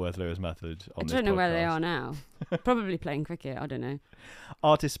the Duckworth-Lewis method on this podcast. I don't know where they are now. Probably playing cricket. I don't know.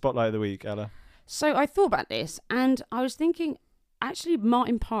 Artist spotlight of the week, Ella. So I thought about this, and I was thinking, actually,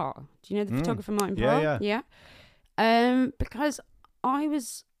 Martin Parr. Do you know the photographer Martin Parr? Yeah. Because I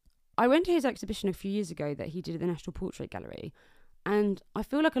went to his exhibition a few years ago that he did at the National Portrait Gallery, and I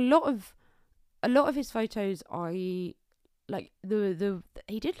feel like a lot of his photos, he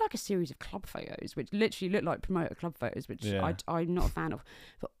did like a series of club photos, which literally looked like promoter club photos, which I'm not a fan of.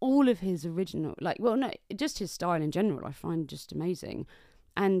 But all of his original, just his style in general, I find just amazing.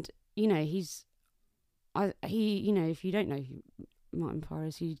 And if you don't know who Martin Parr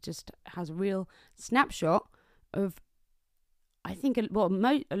is, he just has a real snapshot of, I think, a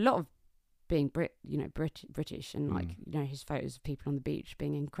lot of being British, and his photos of people on the beach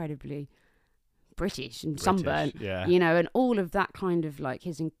being incredibly British and sunburnt, and all of that kind of like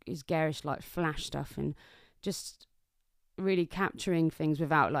his garish like flash stuff, and just really capturing things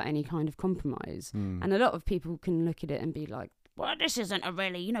without like any kind of compromise. And a lot of people can look at it and be like, well, this isn't a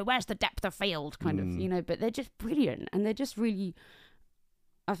really, where's the depth of field kind of, but they're just brilliant, and they're just really,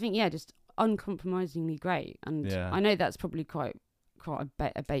 I think, just uncompromisingly great. And I know that's probably quite a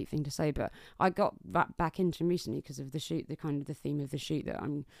bait thing to say, but I got back into him recently because of the shoot, the theme of the shoot that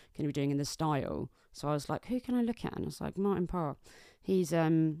I'm going to be doing in the style. So I was like, who can I look at? And I was like, Martin Parr. He's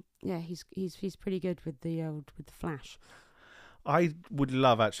he's pretty good with the flash. I would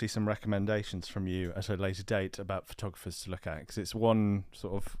love actually some recommendations from you at a later date about photographers to look at, because it's one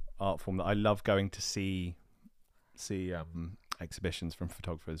sort of art form that I love going to see exhibitions from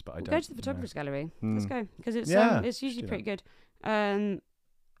photographers, but I don't go to the photographers gallery. Let's go, because it's usually pretty good.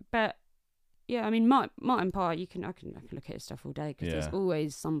 But yeah, I mean, Martin Parr, I can look at his stuff all day, because there's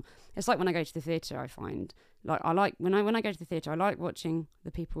always some. It's like when I go to the theatre, I find when I go to the theatre, I like watching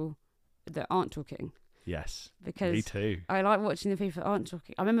the people that aren't talking. Yes, because me too. I like watching the people that aren't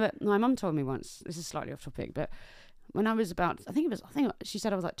talking. I remember my mum told me once. This is slightly off topic, but when I was about, I think she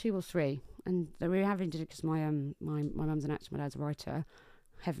said I was like 2 or 3, and we were having to, because my mum's an actor, my dad's a writer.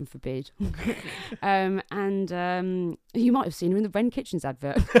 Heaven forbid. And you might have seen her in the Wren Kitchens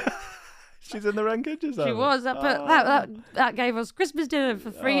advert. She's in the Wren Kitchens advert? She was. That gave us Christmas dinner for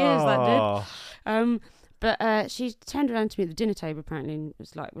 3 years, that did. But she turned around to me at the dinner table, apparently, and it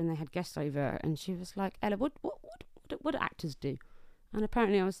was like when they had guests over, and she was like, Ella, what do actors do? And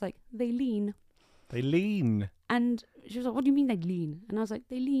apparently I was like, they lean. They lean? And she was like, what do you mean they lean? And I was like,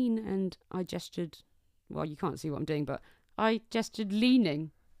 they lean. And I gestured, well, you can't see what I'm doing, but I gestured leaning.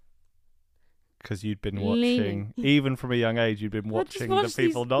 Because you'd been watching, even from a young age, you'd been watching the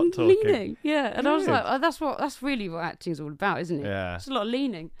people not talking. Leaning, yeah. And I was like, oh, that's really what acting's all about, isn't it? Yeah. It's a lot of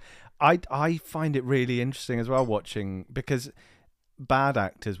leaning. I find it really interesting as well watching, because bad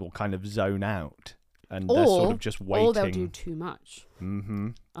actors will kind of zone out, and they're sort of just waiting. Or they'll do too much. Mm-hmm.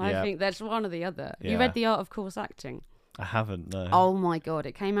 I think that's one or the other. Yeah. You read The Art of Course Acting? I haven't, no. Oh my God,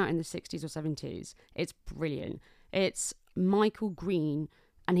 it came out in the 60s or 70s. It's brilliant. It's Michael Green,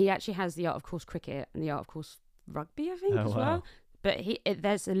 and he actually has The Art of Course Cricket and The Art of Course Rugby, I think, as well. But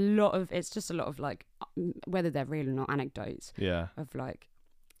there's a lot of, it's just a lot of like, whether they're real or not, anecdotes. Yeah.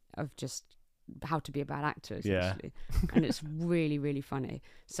 Of just how to be a bad actor, essentially. And it's really, really funny.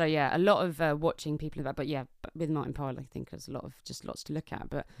 So yeah, a lot of watching people of that. But yeah, with Martin Parr, I think there's lots to look at.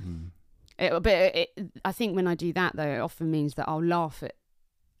 But I think when I do that, though, it often means that I'll laugh at,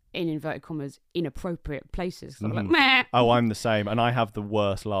 in inverted commas, inappropriate places. I'm like, meh. Oh, I'm the same, and I have the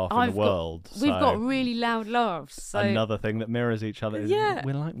worst laugh in the world. We've got really loud laughs. So. Another thing that mirrors each other is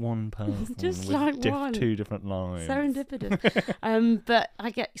we're like one person, just with like one. 2 different lives. Serendipitous. But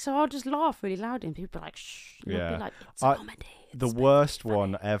I'll just laugh really loud, and people are like, shh. And I'll be like, it's a comedy. The worst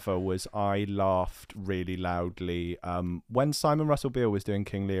one ever was I laughed really loudly when Simon Russell Beale was doing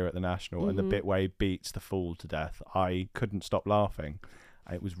King Lear at the National, and the bit where he beats the fool to death. I couldn't stop laughing.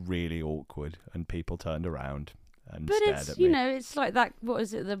 It was really awkward, and people turned around and stared at me. But it's like that. What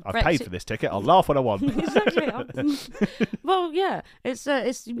is it? I've paid for this ticket. I'll laugh when I want. Exactly. Well, yeah. It's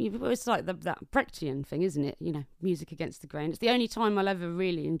like that Brechtian thing, isn't it? Music against the grain. It's the only time I'll ever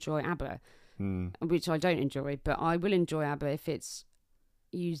really enjoy ABBA, which I don't enjoy. But I will enjoy ABBA if it's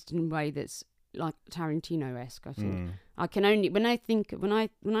used in a way that's like Tarantino-esque. I think I can only when I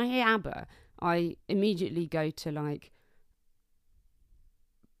hear ABBA, I immediately go to like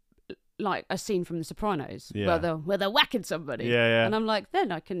a scene from The Sopranos, where they're whacking somebody, and I'm like,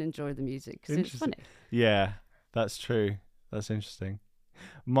 then I can enjoy the music because it's funny. Yeah, that's true. That's interesting.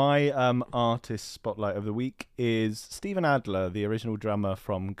 My artist spotlight of the week is Steven Adler, the original drummer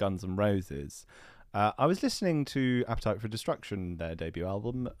from Guns N' Roses. I was listening to Appetite for Destruction, their debut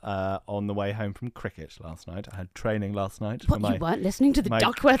album, on the way home from cricket last night. I had training last night. What, you weren't listening to the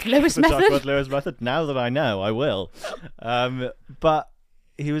Duckworth-Lewis method? The Duckworth-Lewis method. Now that I know, I will. But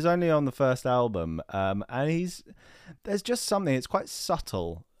he was only on the first album, and there's just something. It's quite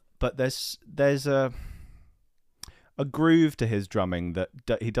subtle, but there's a groove to his drumming that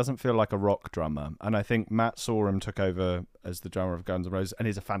he doesn't feel like a rock drummer. And I think Matt Sorum took over as the drummer of Guns N' Roses and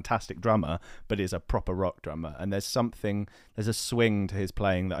is a fantastic drummer, but is a proper rock drummer. And there's a swing to his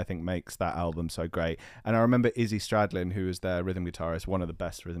playing that I think makes that album so great. And I remember Izzy Stradlin, who was their rhythm guitarist, one of the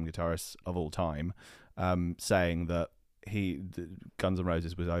best rhythm guitarists of all time, saying that Guns N'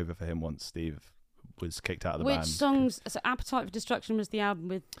 Roses was over for him once Steve was kicked out of the band. Which songs? So Appetite for Destruction was the album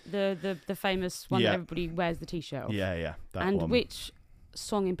with the famous one that everybody wears the t-shirt of. Yeah, that and one. Which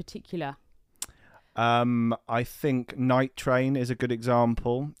song in particular? I think Night Train is a good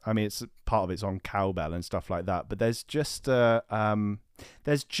example. I mean, it's part of it's on Cowbell and stuff like that, but there's just I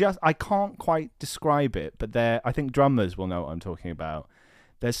can't quite describe it, but I think drummers will know what I'm talking about.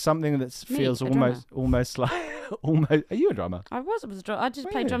 There's something that feels almost like almost. Are you a drummer? I was a drummer. I just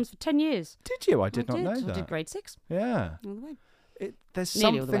played drums for 10 years. Did you? I did not know that. I did grade 6. Yeah. All the way. There's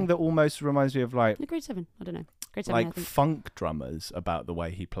Nearly something that almost reminds me of like grade 7. I don't know. Grade 7. Like I think. funk drummers about the way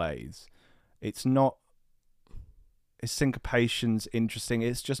he plays. It's not. His syncopation's interesting.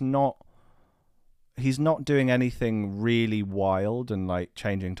 It's just not. He's not doing anything really wild and like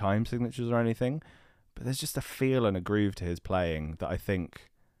changing time signatures or anything, but there's just a feel and a groove to his playing that I think.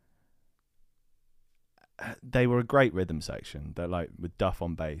 They were a great rhythm section. They're like with Duff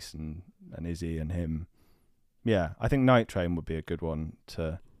on bass and Izzy and him. Yeah, I think Night Train would be a good one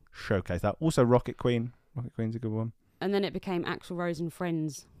to showcase that. Also, Rocket Queen. Rocket Queen's a good one. And then it became Axl Rose and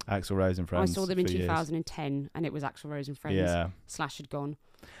Friends. Axl Rose and Friends. I saw them in 2010, and it was Axl Rose and Friends. Yeah. Slash had gone.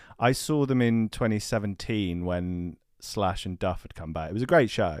 I saw them in 2017 when Slash and Duff had come back. It was a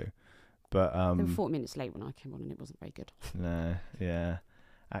great show, but they were 40 minutes late when I came on, and it wasn't very good. No, yeah,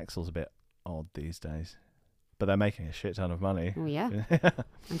 Axl's a bit odd these days, but they're making a shit ton of money. Oh yeah,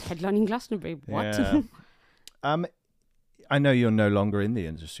 and headlining Glastonbury. What? Yeah. I know you're no longer in the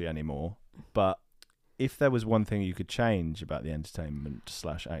industry anymore, but if there was one thing you could change about the entertainment /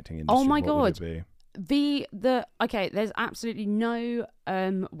 acting industry, oh my what god, would it be? Okay, there's absolutely no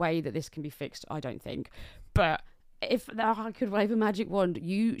way that this can be fixed, I don't think. But if I could wave a magic wand,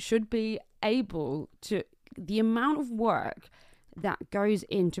 you should be able to. The amount of work that goes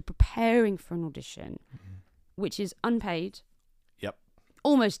into preparing for an audition, which is unpaid. Yep.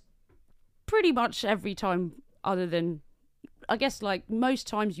 Almost pretty much every time, other than, I guess, like most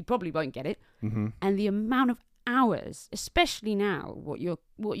times you probably won't get it. Mm-hmm. And the amount of hours, especially now, what you're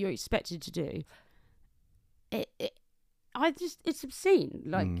expected to do, it's obscene.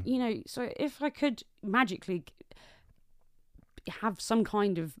 Like, so if I could magically have some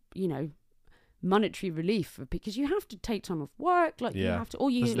kind of, monetary relief, because you have to take time off work, like you have to,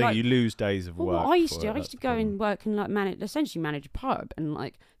 or you lose days of work. I used to go and work and like manage a pub and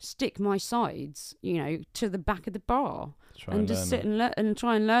like stick my sides, to the back of the bar and just sit and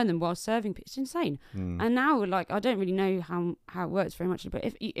try and learn them while serving people. It's insane. And now, like, I don't really know how it works very much, but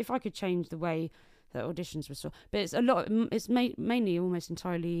if I could change the way that auditions were but it's a lot. It's mainly almost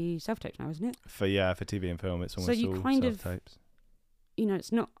entirely self-tapes now, isn't it? For TV and film, it's almost all self-tapes.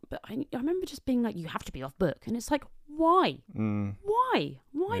 It's not. But I remember just being like, you have to be off book, and it's like, why? Why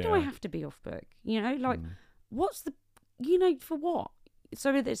do I have to be off book? What's the, for what?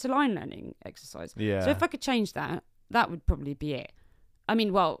 So it's a line learning exercise. Yeah. So if I could change that, that would probably be it. I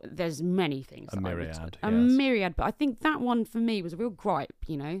mean, well, there's many things. A myriad, but I think that one for me was a real gripe.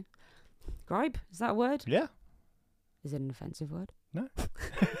 Gripe, is that a word? Yeah. Is it an offensive word? No.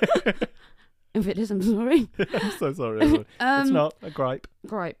 If it is, I'm sorry. I'm so sorry. It's not a gripe.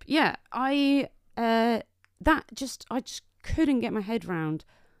 Gripe. Yeah. I just couldn't get my head around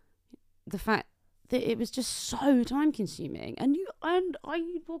the fact that it was just so time consuming, and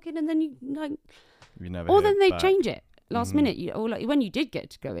I walk in and then you never. Or then they change it last minute. Or like when you did get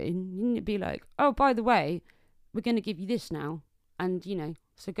to go in, you'd be like, oh, by the way, we're going to give you this now, and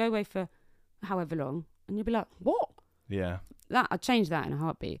so go away for however long, and you'd be like, what? Yeah. I'd change that in a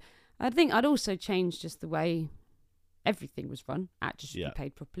heartbeat. I think I'd also change just the way everything was run. Actors should be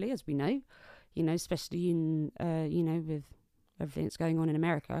paid properly, as we know, especially in, with everything that's going on in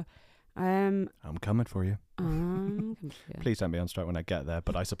America. I'm coming for you. Please don't be on strike when I get there,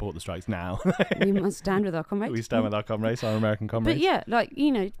 but I support the strikes now. We must stand with our comrades. We stand with our comrades, our American comrades. But yeah, like,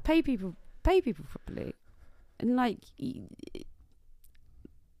 pay people properly. And like,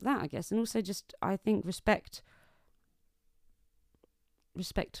 that, I guess. And also just, I think, respect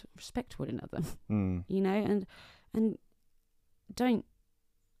one another, you know, and don't,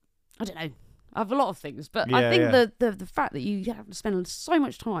 I don't know, I have a lot of things, but I think the fact that you have to spend so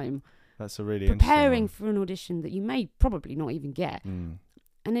much time that's a really preparing for an audition that you may probably not even get.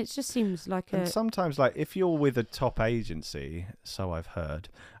 And it just seems like and sometimes, like, if you're with a top agency, so I've heard,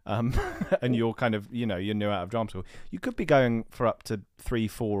 and you're kind of, you know, you're new out of drama school, you could be going for up to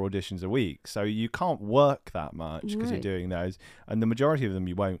 3-4 auditions a week. So you can't work that much because you're doing those. And the majority of them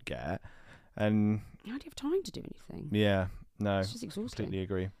you won't get. And how do you have time to do anything? Yeah, no. It's just exhausting.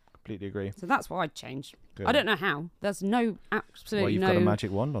 Completely agree. So that's what I'd change. Good. I don't know how. There's no, absolutely well, you've no... got a magic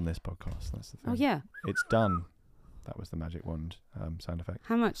wand on this podcast. That's the thing. Oh, yeah. It's done. That was the magic wand sound effect.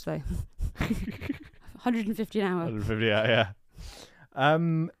 How much, though? 150 an hour. 150, yeah.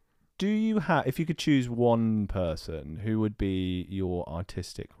 Do you have, if you could choose one person, who would be your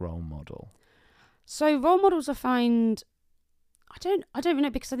artistic role model? So role models, I find, I don't even know,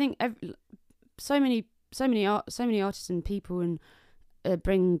 because I think so many artists and people and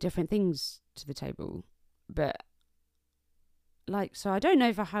bring different things to the table, but like, so I don't know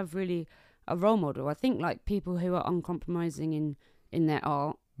if I have really a role model. I think like people who are uncompromising in their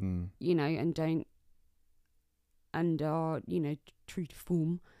art, you know, and are, you know, true to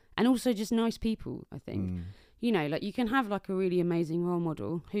form, and also just nice people. I think, you know, like you can have like a really amazing role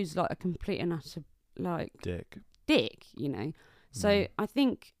model who's like a complete and utter like dick, you know. So I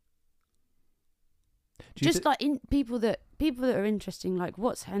think just like in people that are interesting. Like,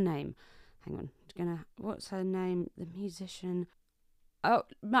 what's her name? Hang on, what's her name? The musician. Oh,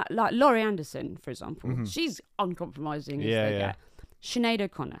 like Laurie Anderson, for example. She's uncompromising as they get. Sinead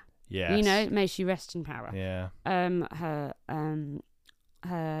O'Connor. Yes. You know, may she rest in power. Yeah. Her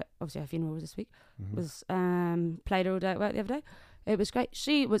obviously her funeral was this week. Was played her all day at work the other day. It was great.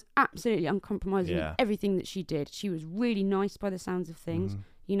 She was absolutely uncompromising in everything that she did. She was really nice by the sounds of things.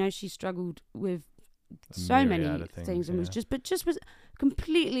 You know, she struggled with so many things and was was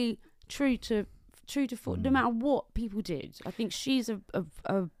completely true to form, no matter what people did. I think she's a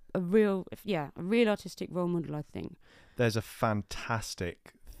real artistic role model. I think there's a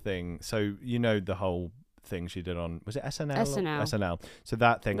fantastic thing. So you know the whole thing she did on, was it SNL? SNL. So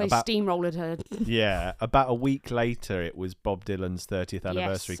that thing they steamrolled her. Yeah, about a week later, it was Bob Dylan's 30th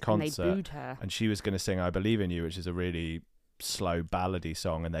anniversary concert, and they booed her. And she was going to sing "I Believe in You," which is a really slow ballady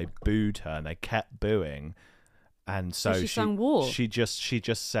song, and they booed her, and they kept booing. And so she sang War. She just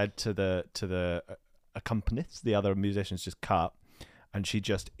said to the accompanists, the other musicians, just cut, and she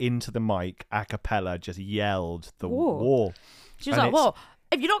just into the mic a cappella just yelled the war. She was like, "Well,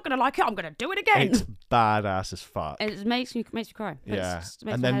 if you're not gonna like it, I'm gonna do it again." It's badass as fuck. It makes me cry. Yeah,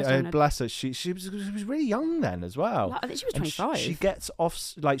 and then bless her, she was really young then as well. Like, I think she was 25. She gets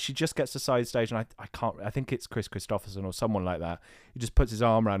off, like she just gets to side stage, and I can't. I think it's Chris Christopherson or someone like that. He just puts his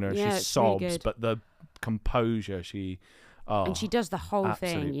arm around her, and she sobs. Really, but the composure, and she does the whole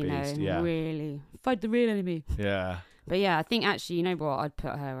thing, you beast, know, really fight the real enemy. Yeah. But yeah, I think actually, you know what, I'd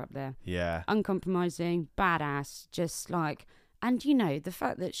put her up there. Yeah. Uncompromising, badass, just like, and you know, the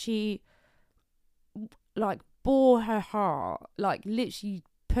fact that she like bore her heart, like literally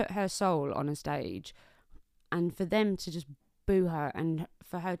put her soul on a stage, and for them to just boo her, and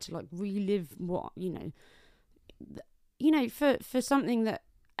for her to like relive what, you know, for something that.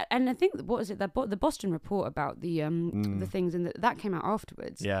 And I think, what was it, the Boston report about the things, and that came out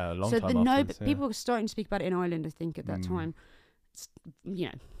afterwards. Yeah, a long time afterwards. But people were starting to speak about it in Ireland, I think, at that time. You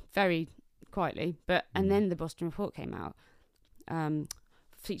know, very quietly. But and then the Boston report came out,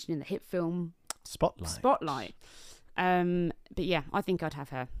 featured in the hit film Spotlight. But yeah, I think I'd have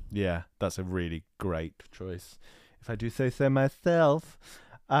her. Yeah, that's a really great choice, if I do say so myself.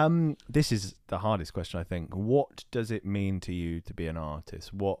 This is the hardest question, I think. What does it mean to you to be an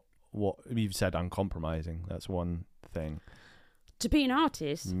artist? What you've said, uncompromising. That's one thing. To be an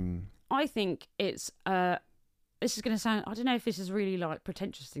artist, I think it's this is going to sound, I don't know if this is really like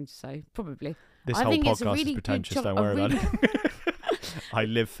pretentious thing to say, probably. This whole podcast is pretentious, don't worry about it. I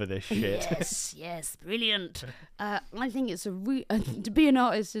live for this shit. Yes, brilliant. I think it's to be an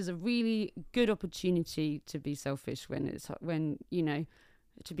artist is a really good opportunity to be selfish when you know,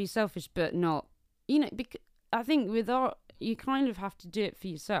 to be selfish, but not, you know, because I think with art, you kind of have to do it for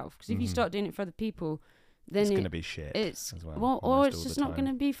yourself. Because if you start doing it for other people, then it's going to be shit. It's as well, or it's just not going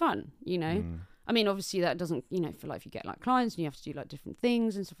to be fun, you know. I mean, obviously that doesn't, you know, for like if you get like clients and you have to do like different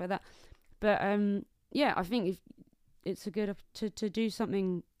things and stuff like that. But yeah, I think if it's a good to do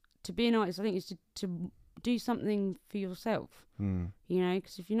something, to be an artist, I think is to do something for yourself. You know,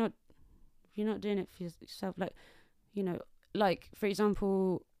 because if you're not doing it for yourself, like, you know, like for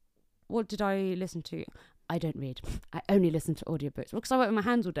example, what did I listen to? I don't read. I only listen to audiobooks because I work with my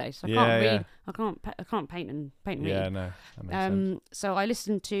hands all day, so I can't read. I can't paint and read. Yeah, no, that makes sense. So I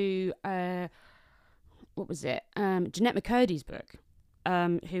listened to what was it? Jeanette McCurdy's book,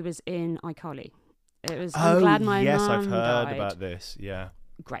 who was in iCarly. It was I'm Glad My yes, Mum I've heard Died. about this. Yeah,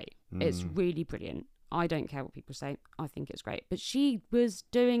 great. It's really brilliant. I don't care what people say. I think it's great. But she was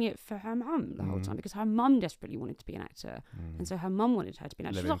doing it for her mum the whole time because her mum desperately wanted to be an actor. And so her mum wanted her to be an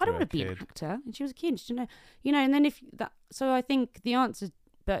actor. She was like, I don't want to be an actor. And she was a kid. She didn't know, and then so I think the answer,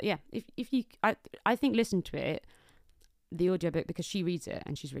 but yeah, if you, I think listen to it, the audiobook, because she reads it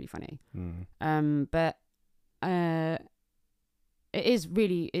and she's really funny. But it is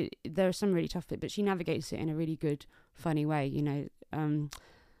really, there are some really tough bits, but she navigates it in a really good, funny way,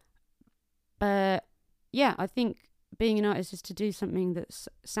 but yeah, I think being an artist is to do something that's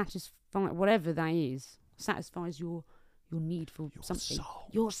satisfying, whatever that is, satisfies your need for something. Soul.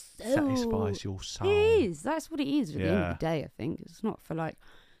 Your soul. Satisfies your soul. It is. That's what it is at the end of the day, I think. It's not for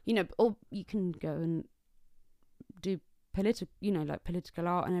or you can go and do political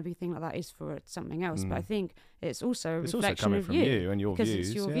art and everything like that is for something else. But I think it's also a reflection of from you and your views. Because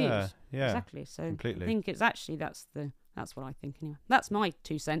it's your views. Yeah. Exactly. So completely. I think it's actually, that's what I think anyway. That's my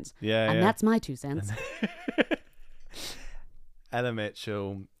 2 cents. And that's my 2 cents. Ella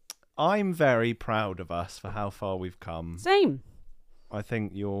Mitchell, I'm very proud of us for how far we've come. Same. I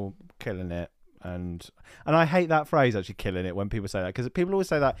think you're killing it. And I hate that phrase, actually, killing it, when people say that, because people always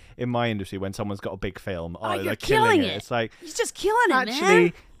say that in my industry when someone's got a big film. You're killing it. It's like, you're just killing it,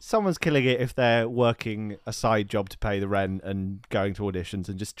 actually, someone's killing it if they're working a side job to pay the rent and going to auditions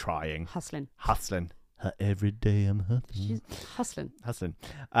and just trying. Hustling. Every day I'm hustling. She's hustling.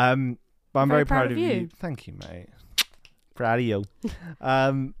 But I'm very proud of you. Thank you, mate. Proud of you.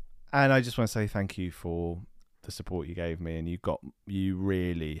 And I just want to say thank you for the support you gave me, and you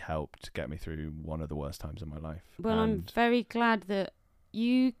really helped get me through one of the worst times of my life. Well, I'm very glad that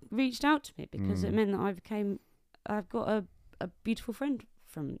you reached out to me, because it meant that I've got a beautiful friend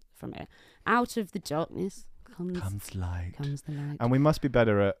from it. Out of the darkness comes the light. And we must be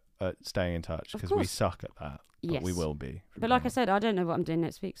better at staying in touch, because we suck at that. But yes. We will be. But like I said, I don't know what I'm doing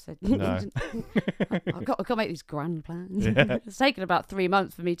next week, so no. I've got to make these grand plans. Yeah. It's taken about 3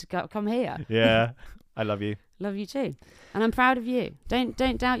 months for me to come here. Yeah, I love you. Love you too, and I'm proud of you. Don't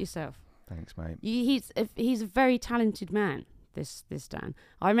doubt yourself. Thanks, mate. He's a very talented man. This Dan.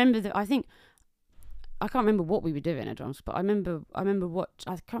 I remember that. I can't remember what we were doing at drums, but I remember I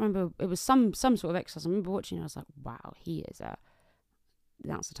can't remember. It was some sort of exercise. I remember watching it. I was like, wow,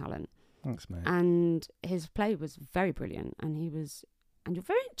 that's a talent. Thanks, mate. And his play was very brilliant, and you're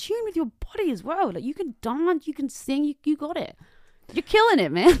very in tune with your body as well. Like, you can dance, you can sing, you got it. You're killing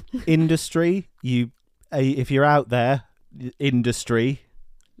it, man. Industry, if you're out there, industry,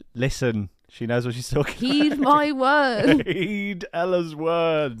 listen. She knows what she's talking about. Heed my word. Heed Ella's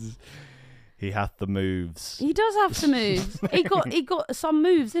words. He hath the moves. He does have some moves. he got some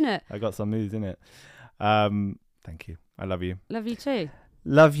moves, innit? I got some moves, innit? Thank you. I love you. Love you too.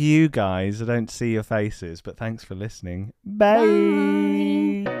 Love you guys. I don't see your faces, but thanks for listening. Bye. Bye.